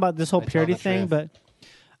you're talking about this whole I tell purity the thing, truth. but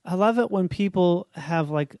I love it when people have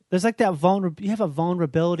like there's like that you have a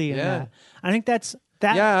vulnerability in Yeah. that. I think that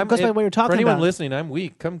Yeah, goes by what you're talking For anyone about. listening, I'm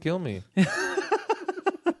weak. Come kill me.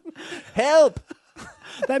 Help!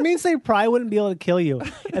 That means they probably wouldn't be able to kill you.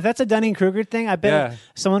 If that's a Dunning-Kruger thing, I bet Yeah. if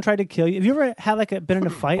someone tried to kill you. Have you ever had been in a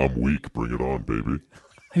fight? I'm weak. Bring it on, baby.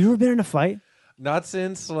 Have you ever been in a fight? Not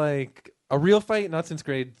since like a real fight. Not since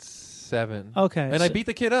grade 7. Okay, And I so- beat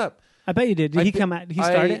the kid up. I bet you did. Did he come out? Did he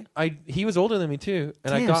start it? He was older than me too,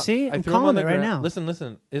 and Damn, I got. see? I I'm threw him on calling the it right ground. now.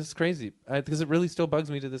 Listen, it's crazy because it really still bugs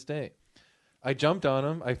me to this day. I jumped on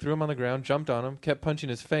him. I threw him on the ground. Jumped on him. Kept punching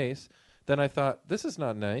his face. Then I thought this is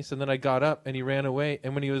not nice, and then I got up and he ran away.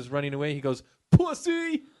 And when he was running away, he goes,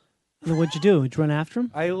 "Pussy!" And what'd you do? Did you run after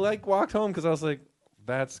him? I walked home because I was like,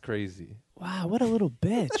 "That's crazy." Wow, what a little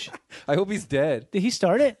bitch. I hope he's dead. Did he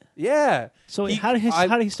start it? Yeah. So how did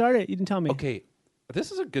he start it? You didn't tell me. Okay,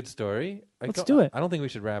 this is a good story. Let's do it. I don't think we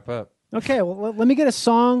should wrap up. Okay, well, let me get a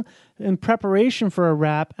song in preparation for a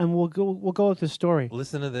rap, and we'll go with the story.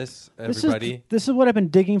 Listen to this, everybody. This is what I've been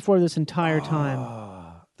digging for this entire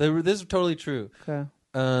time. This is totally true. Okay.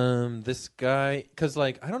 This guy, because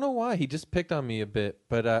like I don't know why he just picked on me a bit,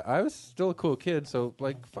 but I was still a cool kid, so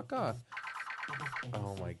like fuck off.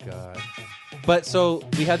 Oh my god. But so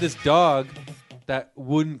we had this dog that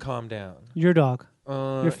wouldn't calm down. Your dog.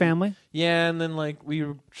 Your family? Yeah, and then like we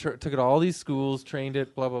took it to all these schools, trained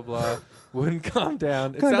it, blah blah blah. Wouldn't calm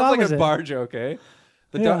down. It sounds like a bar joke, eh?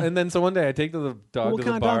 And then so one day I take the dog to the bar. What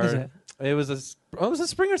kind of dog is it? It was a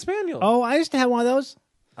Springer Spaniel. Oh, I used to have one of those.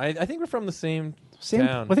 I think we're from the same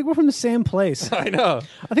town. I think we're from the same place. I know.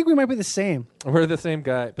 I think we might be the same. We're the same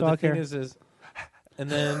guy. But dog the thing hair. is, and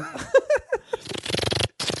then,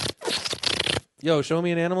 yo, show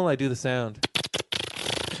me an animal. I do the sound.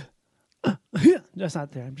 That's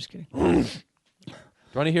not there. I'm just kidding. Do you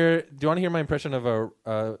want to hear my impression of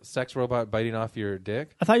a sex robot biting off your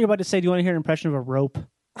dick? I thought you were about to say, do you want to hear an impression of a rope?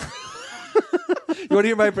 You want to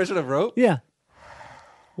hear my impression of rope? Yeah.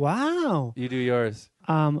 Wow. You do yours.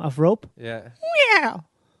 Of rope? Yeah. Yeah.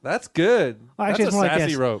 That's good. Oh, actually, That's it's a more like sassy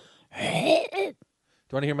this. rope. Do you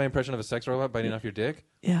want to hear my impression of a sex robot biting off your dick?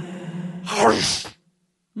 Yeah.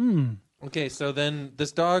 Okay, so then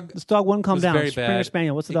this dog wouldn't calm was down. very Springer bad.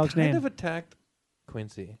 Spaniel. What's the dog's kind name? of attacked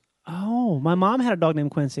Quincy. Oh, my mom had a dog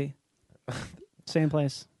named Quincy. Same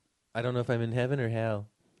place. I don't know if I'm in heaven or hell.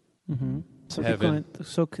 Mm-hmm. So, Heaven.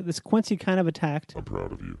 so this Quincy kind of attacked. I'm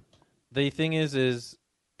proud of you. The thing is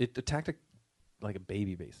it attacked like a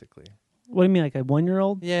baby, basically. What do you mean, like a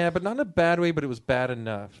 1-year-old? Yeah, but not in a bad way, but it was bad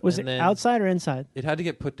enough. Was And it then outside or inside? It had to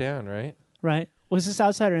get put down, right? Right. Was this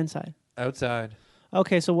outside or inside? Outside.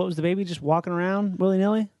 Okay, so what was the baby just walking around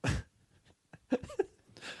willy-nilly?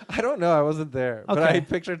 I don't know. I wasn't there. But I Okay.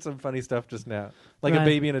 pictured some funny stuff just now. Like Right. a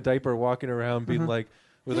baby in a diaper walking around being like,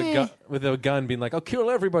 with a gun being like, I'll kill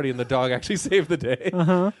everybody. And the dog actually saved the day.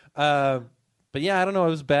 Uh-huh. But yeah, I don't know.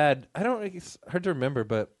 It was bad. It's hard to remember,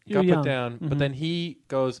 but it You're got young. put down. But then he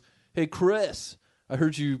goes, hey, Chris, I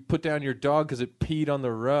heard you put down your dog because it peed on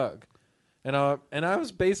the rug. And I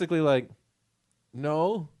was basically like,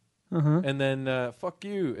 no. Uh-huh. And then, fuck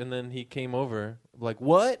you. And then he came over, like,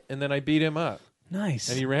 what? And then I beat him up. Nice.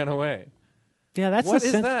 And he ran away. Yeah, that's What the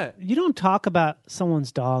is sense. that? You don't talk about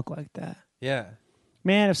someone's dog like that. Yeah.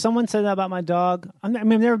 Man, if someone said that about my dog, I mean, I've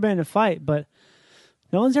never been in a fight, but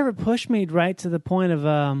no one's ever pushed me right to the point of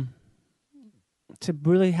to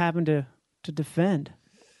really having to defend.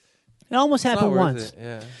 It almost It's not happened worth once. it,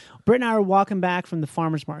 yeah. Britt and I were walking back from the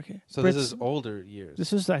farmer's market. So this is older years.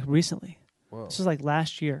 This was like recently. Whoa. This was like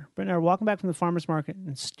last year. Britt and I were walking back from the farmer's market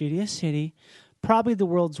in Studio City, probably the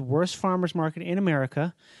world's worst farmer's market in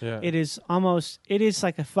America. Yeah. It is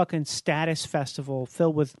like a fucking status festival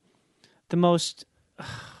filled with the most.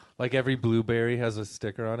 Like every blueberry has a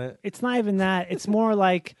sticker on it. It's not even that. It's more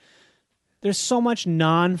like there's so much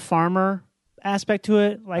non-farmer aspect to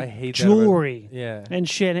it, like I hate that jewelry about- yeah. and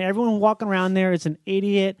shit. And everyone walking around there is an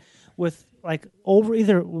idiot with like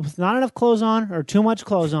either with not enough clothes on or too much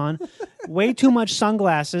clothes on, way too much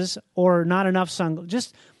sunglasses or not enough sunglasses.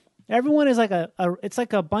 Just everyone is like it's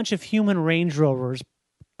like a bunch of human Range Rovers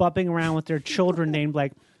bumping around with their children named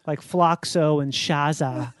like Floxo and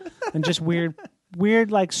Shaza and just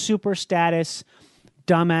weird like super status,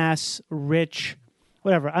 dumbass, rich,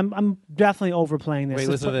 whatever. I'm definitely overplaying this. Wait,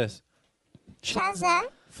 listen to this. Shaza,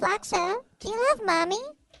 Flaxo, do you love mommy?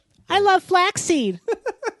 I love flaxseed.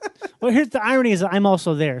 Well, here's the irony: is that I'm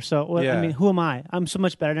also there. So I Yeah. mean, who am I? I'm so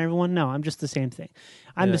much better than everyone. No, I'm just the same thing.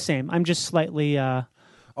 I'm Yeah. the same. I'm just slightly. Oh,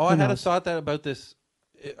 who I had a knows? thought about this,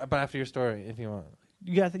 but after your story, if you want.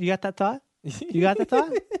 You got that thought? You got that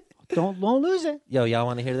thought? Don't lose it. Yo, y'all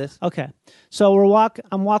want to hear this? Okay, so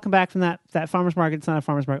I'm walking back from that farmer's market. It's not a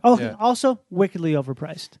farmer's market. Oh, Yeah. also wickedly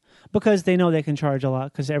overpriced because they know they can charge a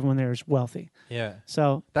lot because everyone there is wealthy. Yeah.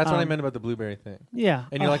 So That's what I meant about the blueberry thing. Yeah,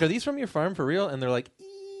 And you're like, are these from your farm for real? And they're like,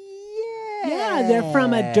 yeah, they're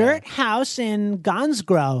from a dirt house in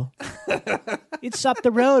Gonsgrow. It's up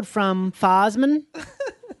the road from Fosman.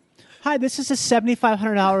 Hi, this is a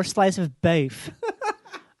 $7,500 slice of beef.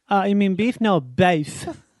 You mean beef? No, beef.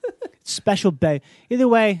 Special beef. Either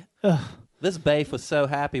way, this beef was so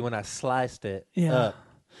happy when I sliced it. yeah.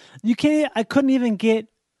 You can't. I couldn't even get.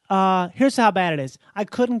 Here's how bad it is. I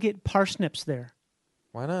couldn't get parsnips there.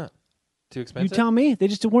 Why not? Too You expensive? tell me. They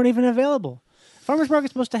just weren't even available. Farmers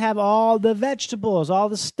market's supposed to have all the vegetables, all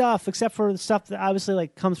the stuff, except for the stuff that obviously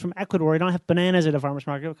like comes from Ecuador. You don't have bananas at a farmers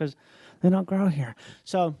market because they don't grow here.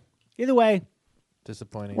 So either way,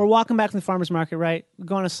 Disappointing. we're walking back from the farmers market. Right, we're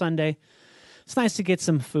going on a Sunday. It's nice to get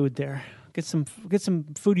some food there. Get some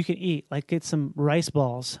food you can eat. Like get some rice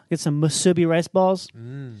balls. Get some musubi rice balls.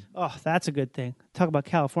 Oh, that's a good thing. Talk about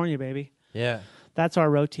California, baby. Yeah. That's our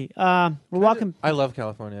roti. We're walking. I love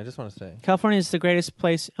California. I just want to say. California is the greatest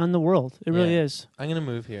place in the world. It really is. I'm going to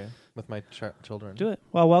move here with my children. Do it.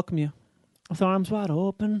 Well, I'll welcome you. With arms wide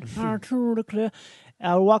open.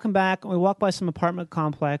 We're walking back. We walk by some apartment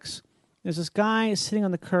complex. There's this guy sitting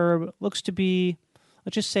on the curb. Looks to be,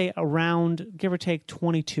 let's just say, around, give or take,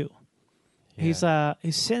 22. Yeah.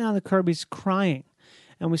 He's sitting on the curb. He's crying.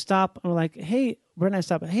 And we stop, and we're like, hey, Brett and I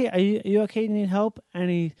stop. Hey, are you okay? You need help? And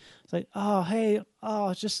he's like, oh, hey,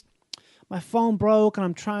 it's just my phone broke, and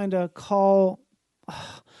I'm trying to call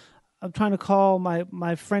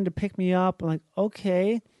my friend to pick me up. I'm like,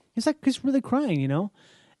 okay. He's really crying,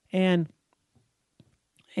 and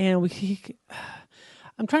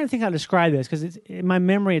I'm trying to think how to describe this because in my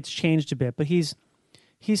memory it's changed a bit, but he's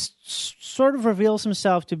sort of reveals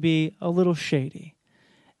himself to be a little shady,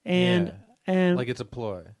 and like it's a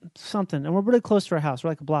ploy, something. And we're really close to our house;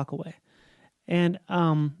 we're like a block away, and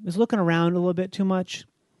he's looking around a little bit too much.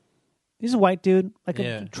 He's a white dude, like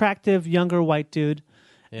an attractive younger white dude.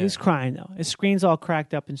 Yeah. He's crying though; his screen's all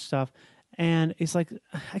cracked up and stuff. And he's like,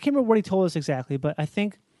 I can't remember what he told us exactly, but I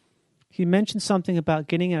think he mentioned something about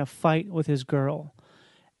getting in a fight with his girl.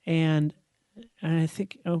 And I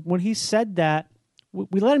think when he said that,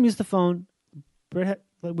 we let him use the phone.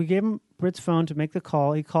 We gave him Britt's phone to make the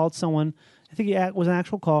call. He called someone. I think it was an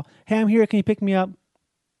actual call. Hey, I'm here. Can you pick me up?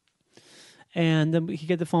 And then he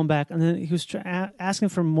get the phone back. And then he was asking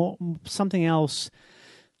for something else.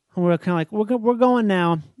 And we're kind of like, we're going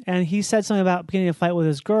now. And he said something about getting in a fight with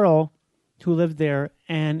his girl who lived there,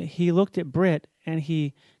 and he looked at Britt, and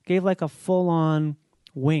he gave like a full-on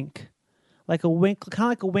wink, like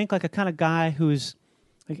a kind of guy who's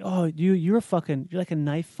like, oh, you're like a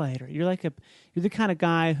knife fighter. You're the kind of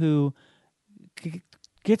guy who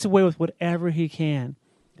gets away with whatever he can.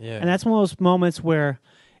 Yeah. And that's one of those moments where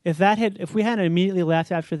if we hadn't immediately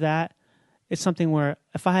left after that, it's something where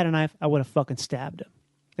if I had a knife, I would have fucking stabbed him.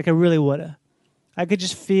 Like I really would have. I could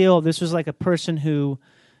just feel this was like a person who.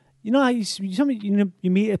 You know how you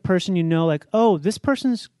meet a person, like, oh, this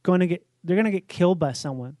person's they're gonna get killed by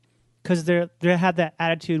someone because they have that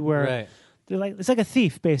attitude where they're like, it's like a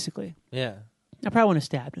thief basically. Yeah, I probably wouldn't have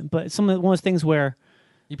stabbed him, but it's one of those things where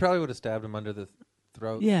you probably would have stabbed him under the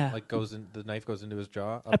throat. Yeah, like the knife goes into his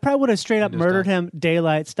jaw. I probably would have straight up murdered him,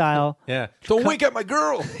 daylight style. Yeah, don't wink at my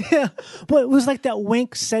girl. Yeah, but it was like that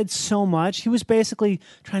wink said so much. He was basically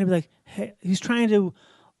trying to be like, hey, he's trying to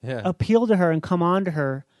appeal to her and come on to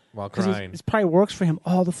her. While crying. It probably works for him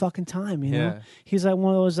all the fucking time, you know? He's like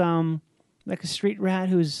one of those, like a street rat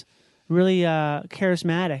who's really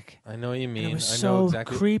charismatic. I know what you mean. And it was so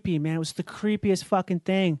creepy, man. It was the creepiest fucking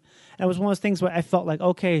thing. And it was one of those things where I felt like,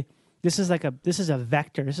 okay, this is a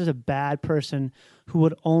vector. This is a bad person who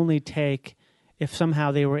would only take if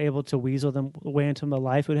somehow they were able to weasel them away into the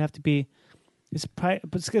life. It would have to be, it's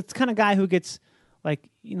kind of guy who gets like,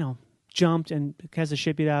 jumped and has the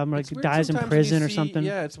shit beat out of him, or like dies in prison or something.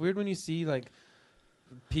 Yeah, it's weird when you see like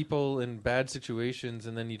people in bad situations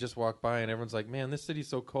and then you just walk by and everyone's like, man, this city's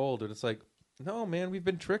so cold. And it's like, no, man, we've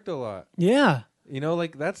been tricked a lot. Yeah.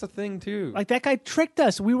 Like that's a thing too. Like that guy tricked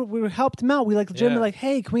us. We helped him out. We like legitimately like,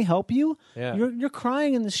 hey, can we help you? Yeah. You're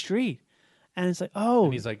crying in the street. And it's like, oh.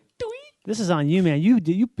 And he's like, this is on you, man.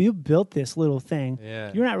 You built this little thing.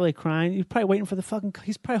 Yeah. You're not really crying. You're probably waiting for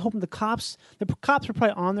he's probably hoping the cops are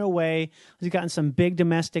probably on their way. He's gotten some big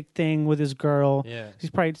domestic thing with his girl. Yeah.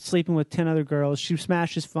 He's probably sleeping with 10 other girls. She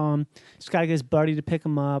smashed his phone. He's got to get his buddy to pick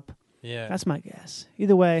him up. Yeah. That's my guess.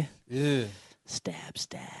 Either way. Ew. Stab.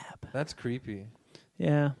 That's creepy.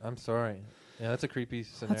 Yeah. I'm sorry. Yeah, that's a creepy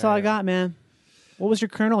scenario. That's all I got, man. What was your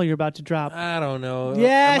kernel you're about to drop? I don't know.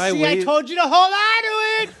 Yeah, I told you to hold on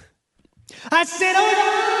to it. I said,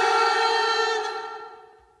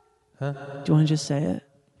 huh? Do you want to just say it?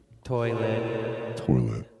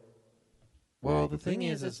 Toilet. Well, the thing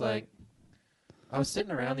is, it's like, I was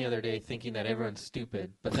sitting around the other day thinking that everyone's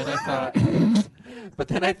stupid, but then I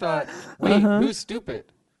thought, wait, who's stupid?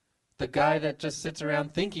 The guy that just sits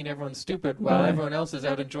around thinking everyone's stupid while everyone else is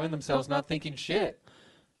out enjoying themselves, not thinking shit.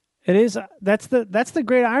 It is. That's the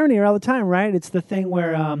great irony all the time, right? It's the thing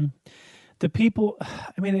where the people.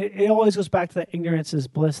 I mean, it always goes back to that ignorance is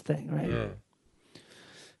bliss thing, right?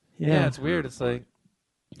 Yeah, it's weird. It's like,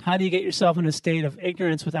 how do you get yourself in a state of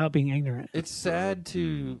ignorance without being ignorant? It's sad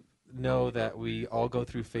to know that we all go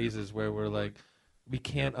through phases where we're like, we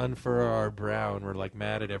can't unfurrow our brow and we're like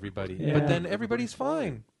mad at everybody, but then everybody's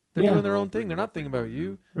fine. They're doing their own thing. They're not thinking about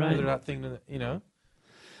you. Right. They're not thinking,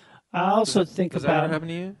 I also think Does that ever happen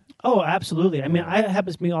to you? Oh, absolutely. I mean, it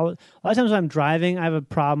happens to me a lot of times when I'm driving. I have a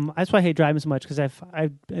problem. That's why I hate driving so much, because I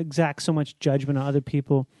exact so much judgment on other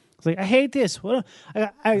people. It's like, I hate this. What?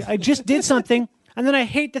 I just did something, and then I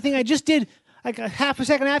hate the thing I just did. Like a half a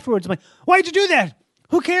second afterwards, I'm like, why'd you do that?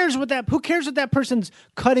 Who cares what that person's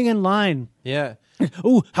cutting in line? Yeah.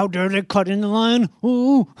 Ooh, how dare they cut in the line?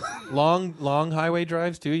 Ooh. Long highway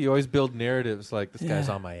drives too. You always build narratives like this guy's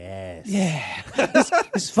on my ass. Yeah.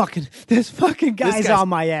 this fucking guy's on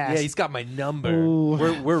my ass. Yeah, he's got my number.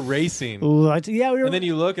 Ooh. We're racing. Ooh, and then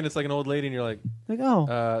you look and it's like an old lady and you're like,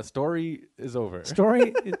 oh, story is over.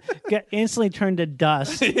 Story get instantly turned to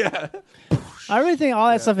dust. Yeah. I really think all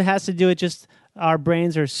that stuff has to do with just our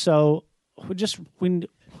brains are so we're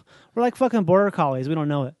like fucking border collies. We don't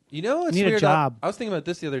know it. You know, it's need weird. a job. I was thinking about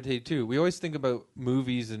this the other day too. We always think about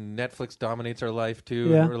movies and Netflix dominates our life too.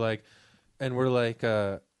 Yeah. And we're like,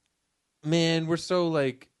 man, we're so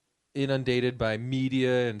like inundated by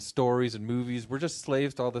media and stories and movies. We're just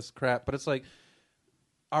slaves to all this crap. But it's like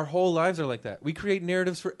our whole lives are like that. We create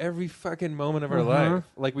narratives for every fucking moment of our life.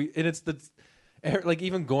 Like like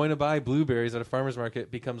even going to buy blueberries at a farmer's market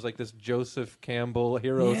becomes like this Joseph Campbell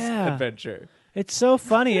hero's adventure. It's so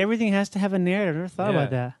funny. Everything has to have a narrative. I never thought about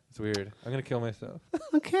that. It's weird. I'm gonna kill myself.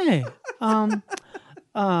 Okay.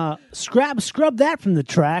 Scrub that from the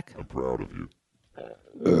track. I'm proud of you.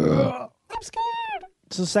 I'm scared.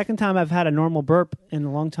 It's the second time I've had a normal burp in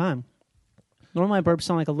a long time. Normally my burps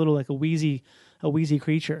sound like a wheezy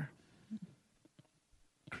creature.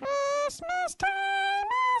 Christmas time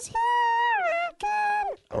is here again.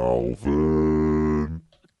 Alvin.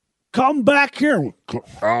 Come back here.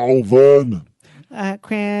 Alvin.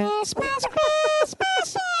 Christmas is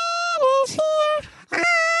here. I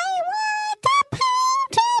want a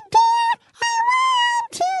painted deer. I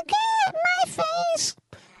want to get my face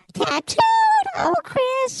tattooed. Oh,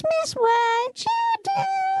 Christmas, what you do?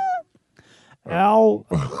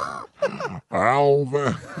 Alvin.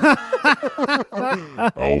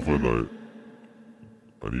 Alvin,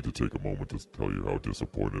 I need to take a moment to tell you how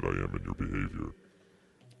disappointed I am in your behavior.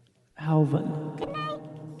 Alvin. Good night.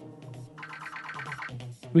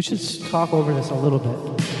 We should talk over this a little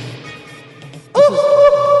bit.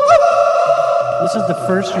 This is the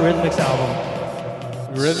first Eurythmics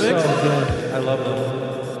album. Eurythmics? So good. I love them.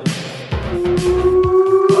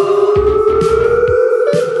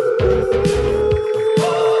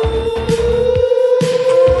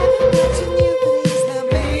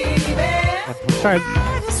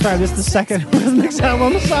 Sorry, this is the second Eurythmics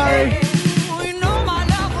album. I'm sorry.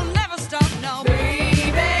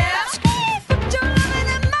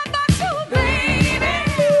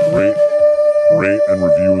 Rate and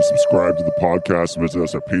review and subscribe to the podcast. Visit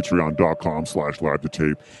us at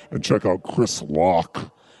patreon.com/live-to-tape and check out Chris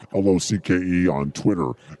Locke, L-O-C-K-E, on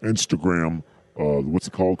Twitter, Instagram. What's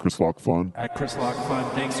it called? Chris Locke Fun? At Chris Locke Fun.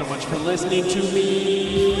 Thanks so much for listening to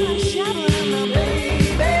me.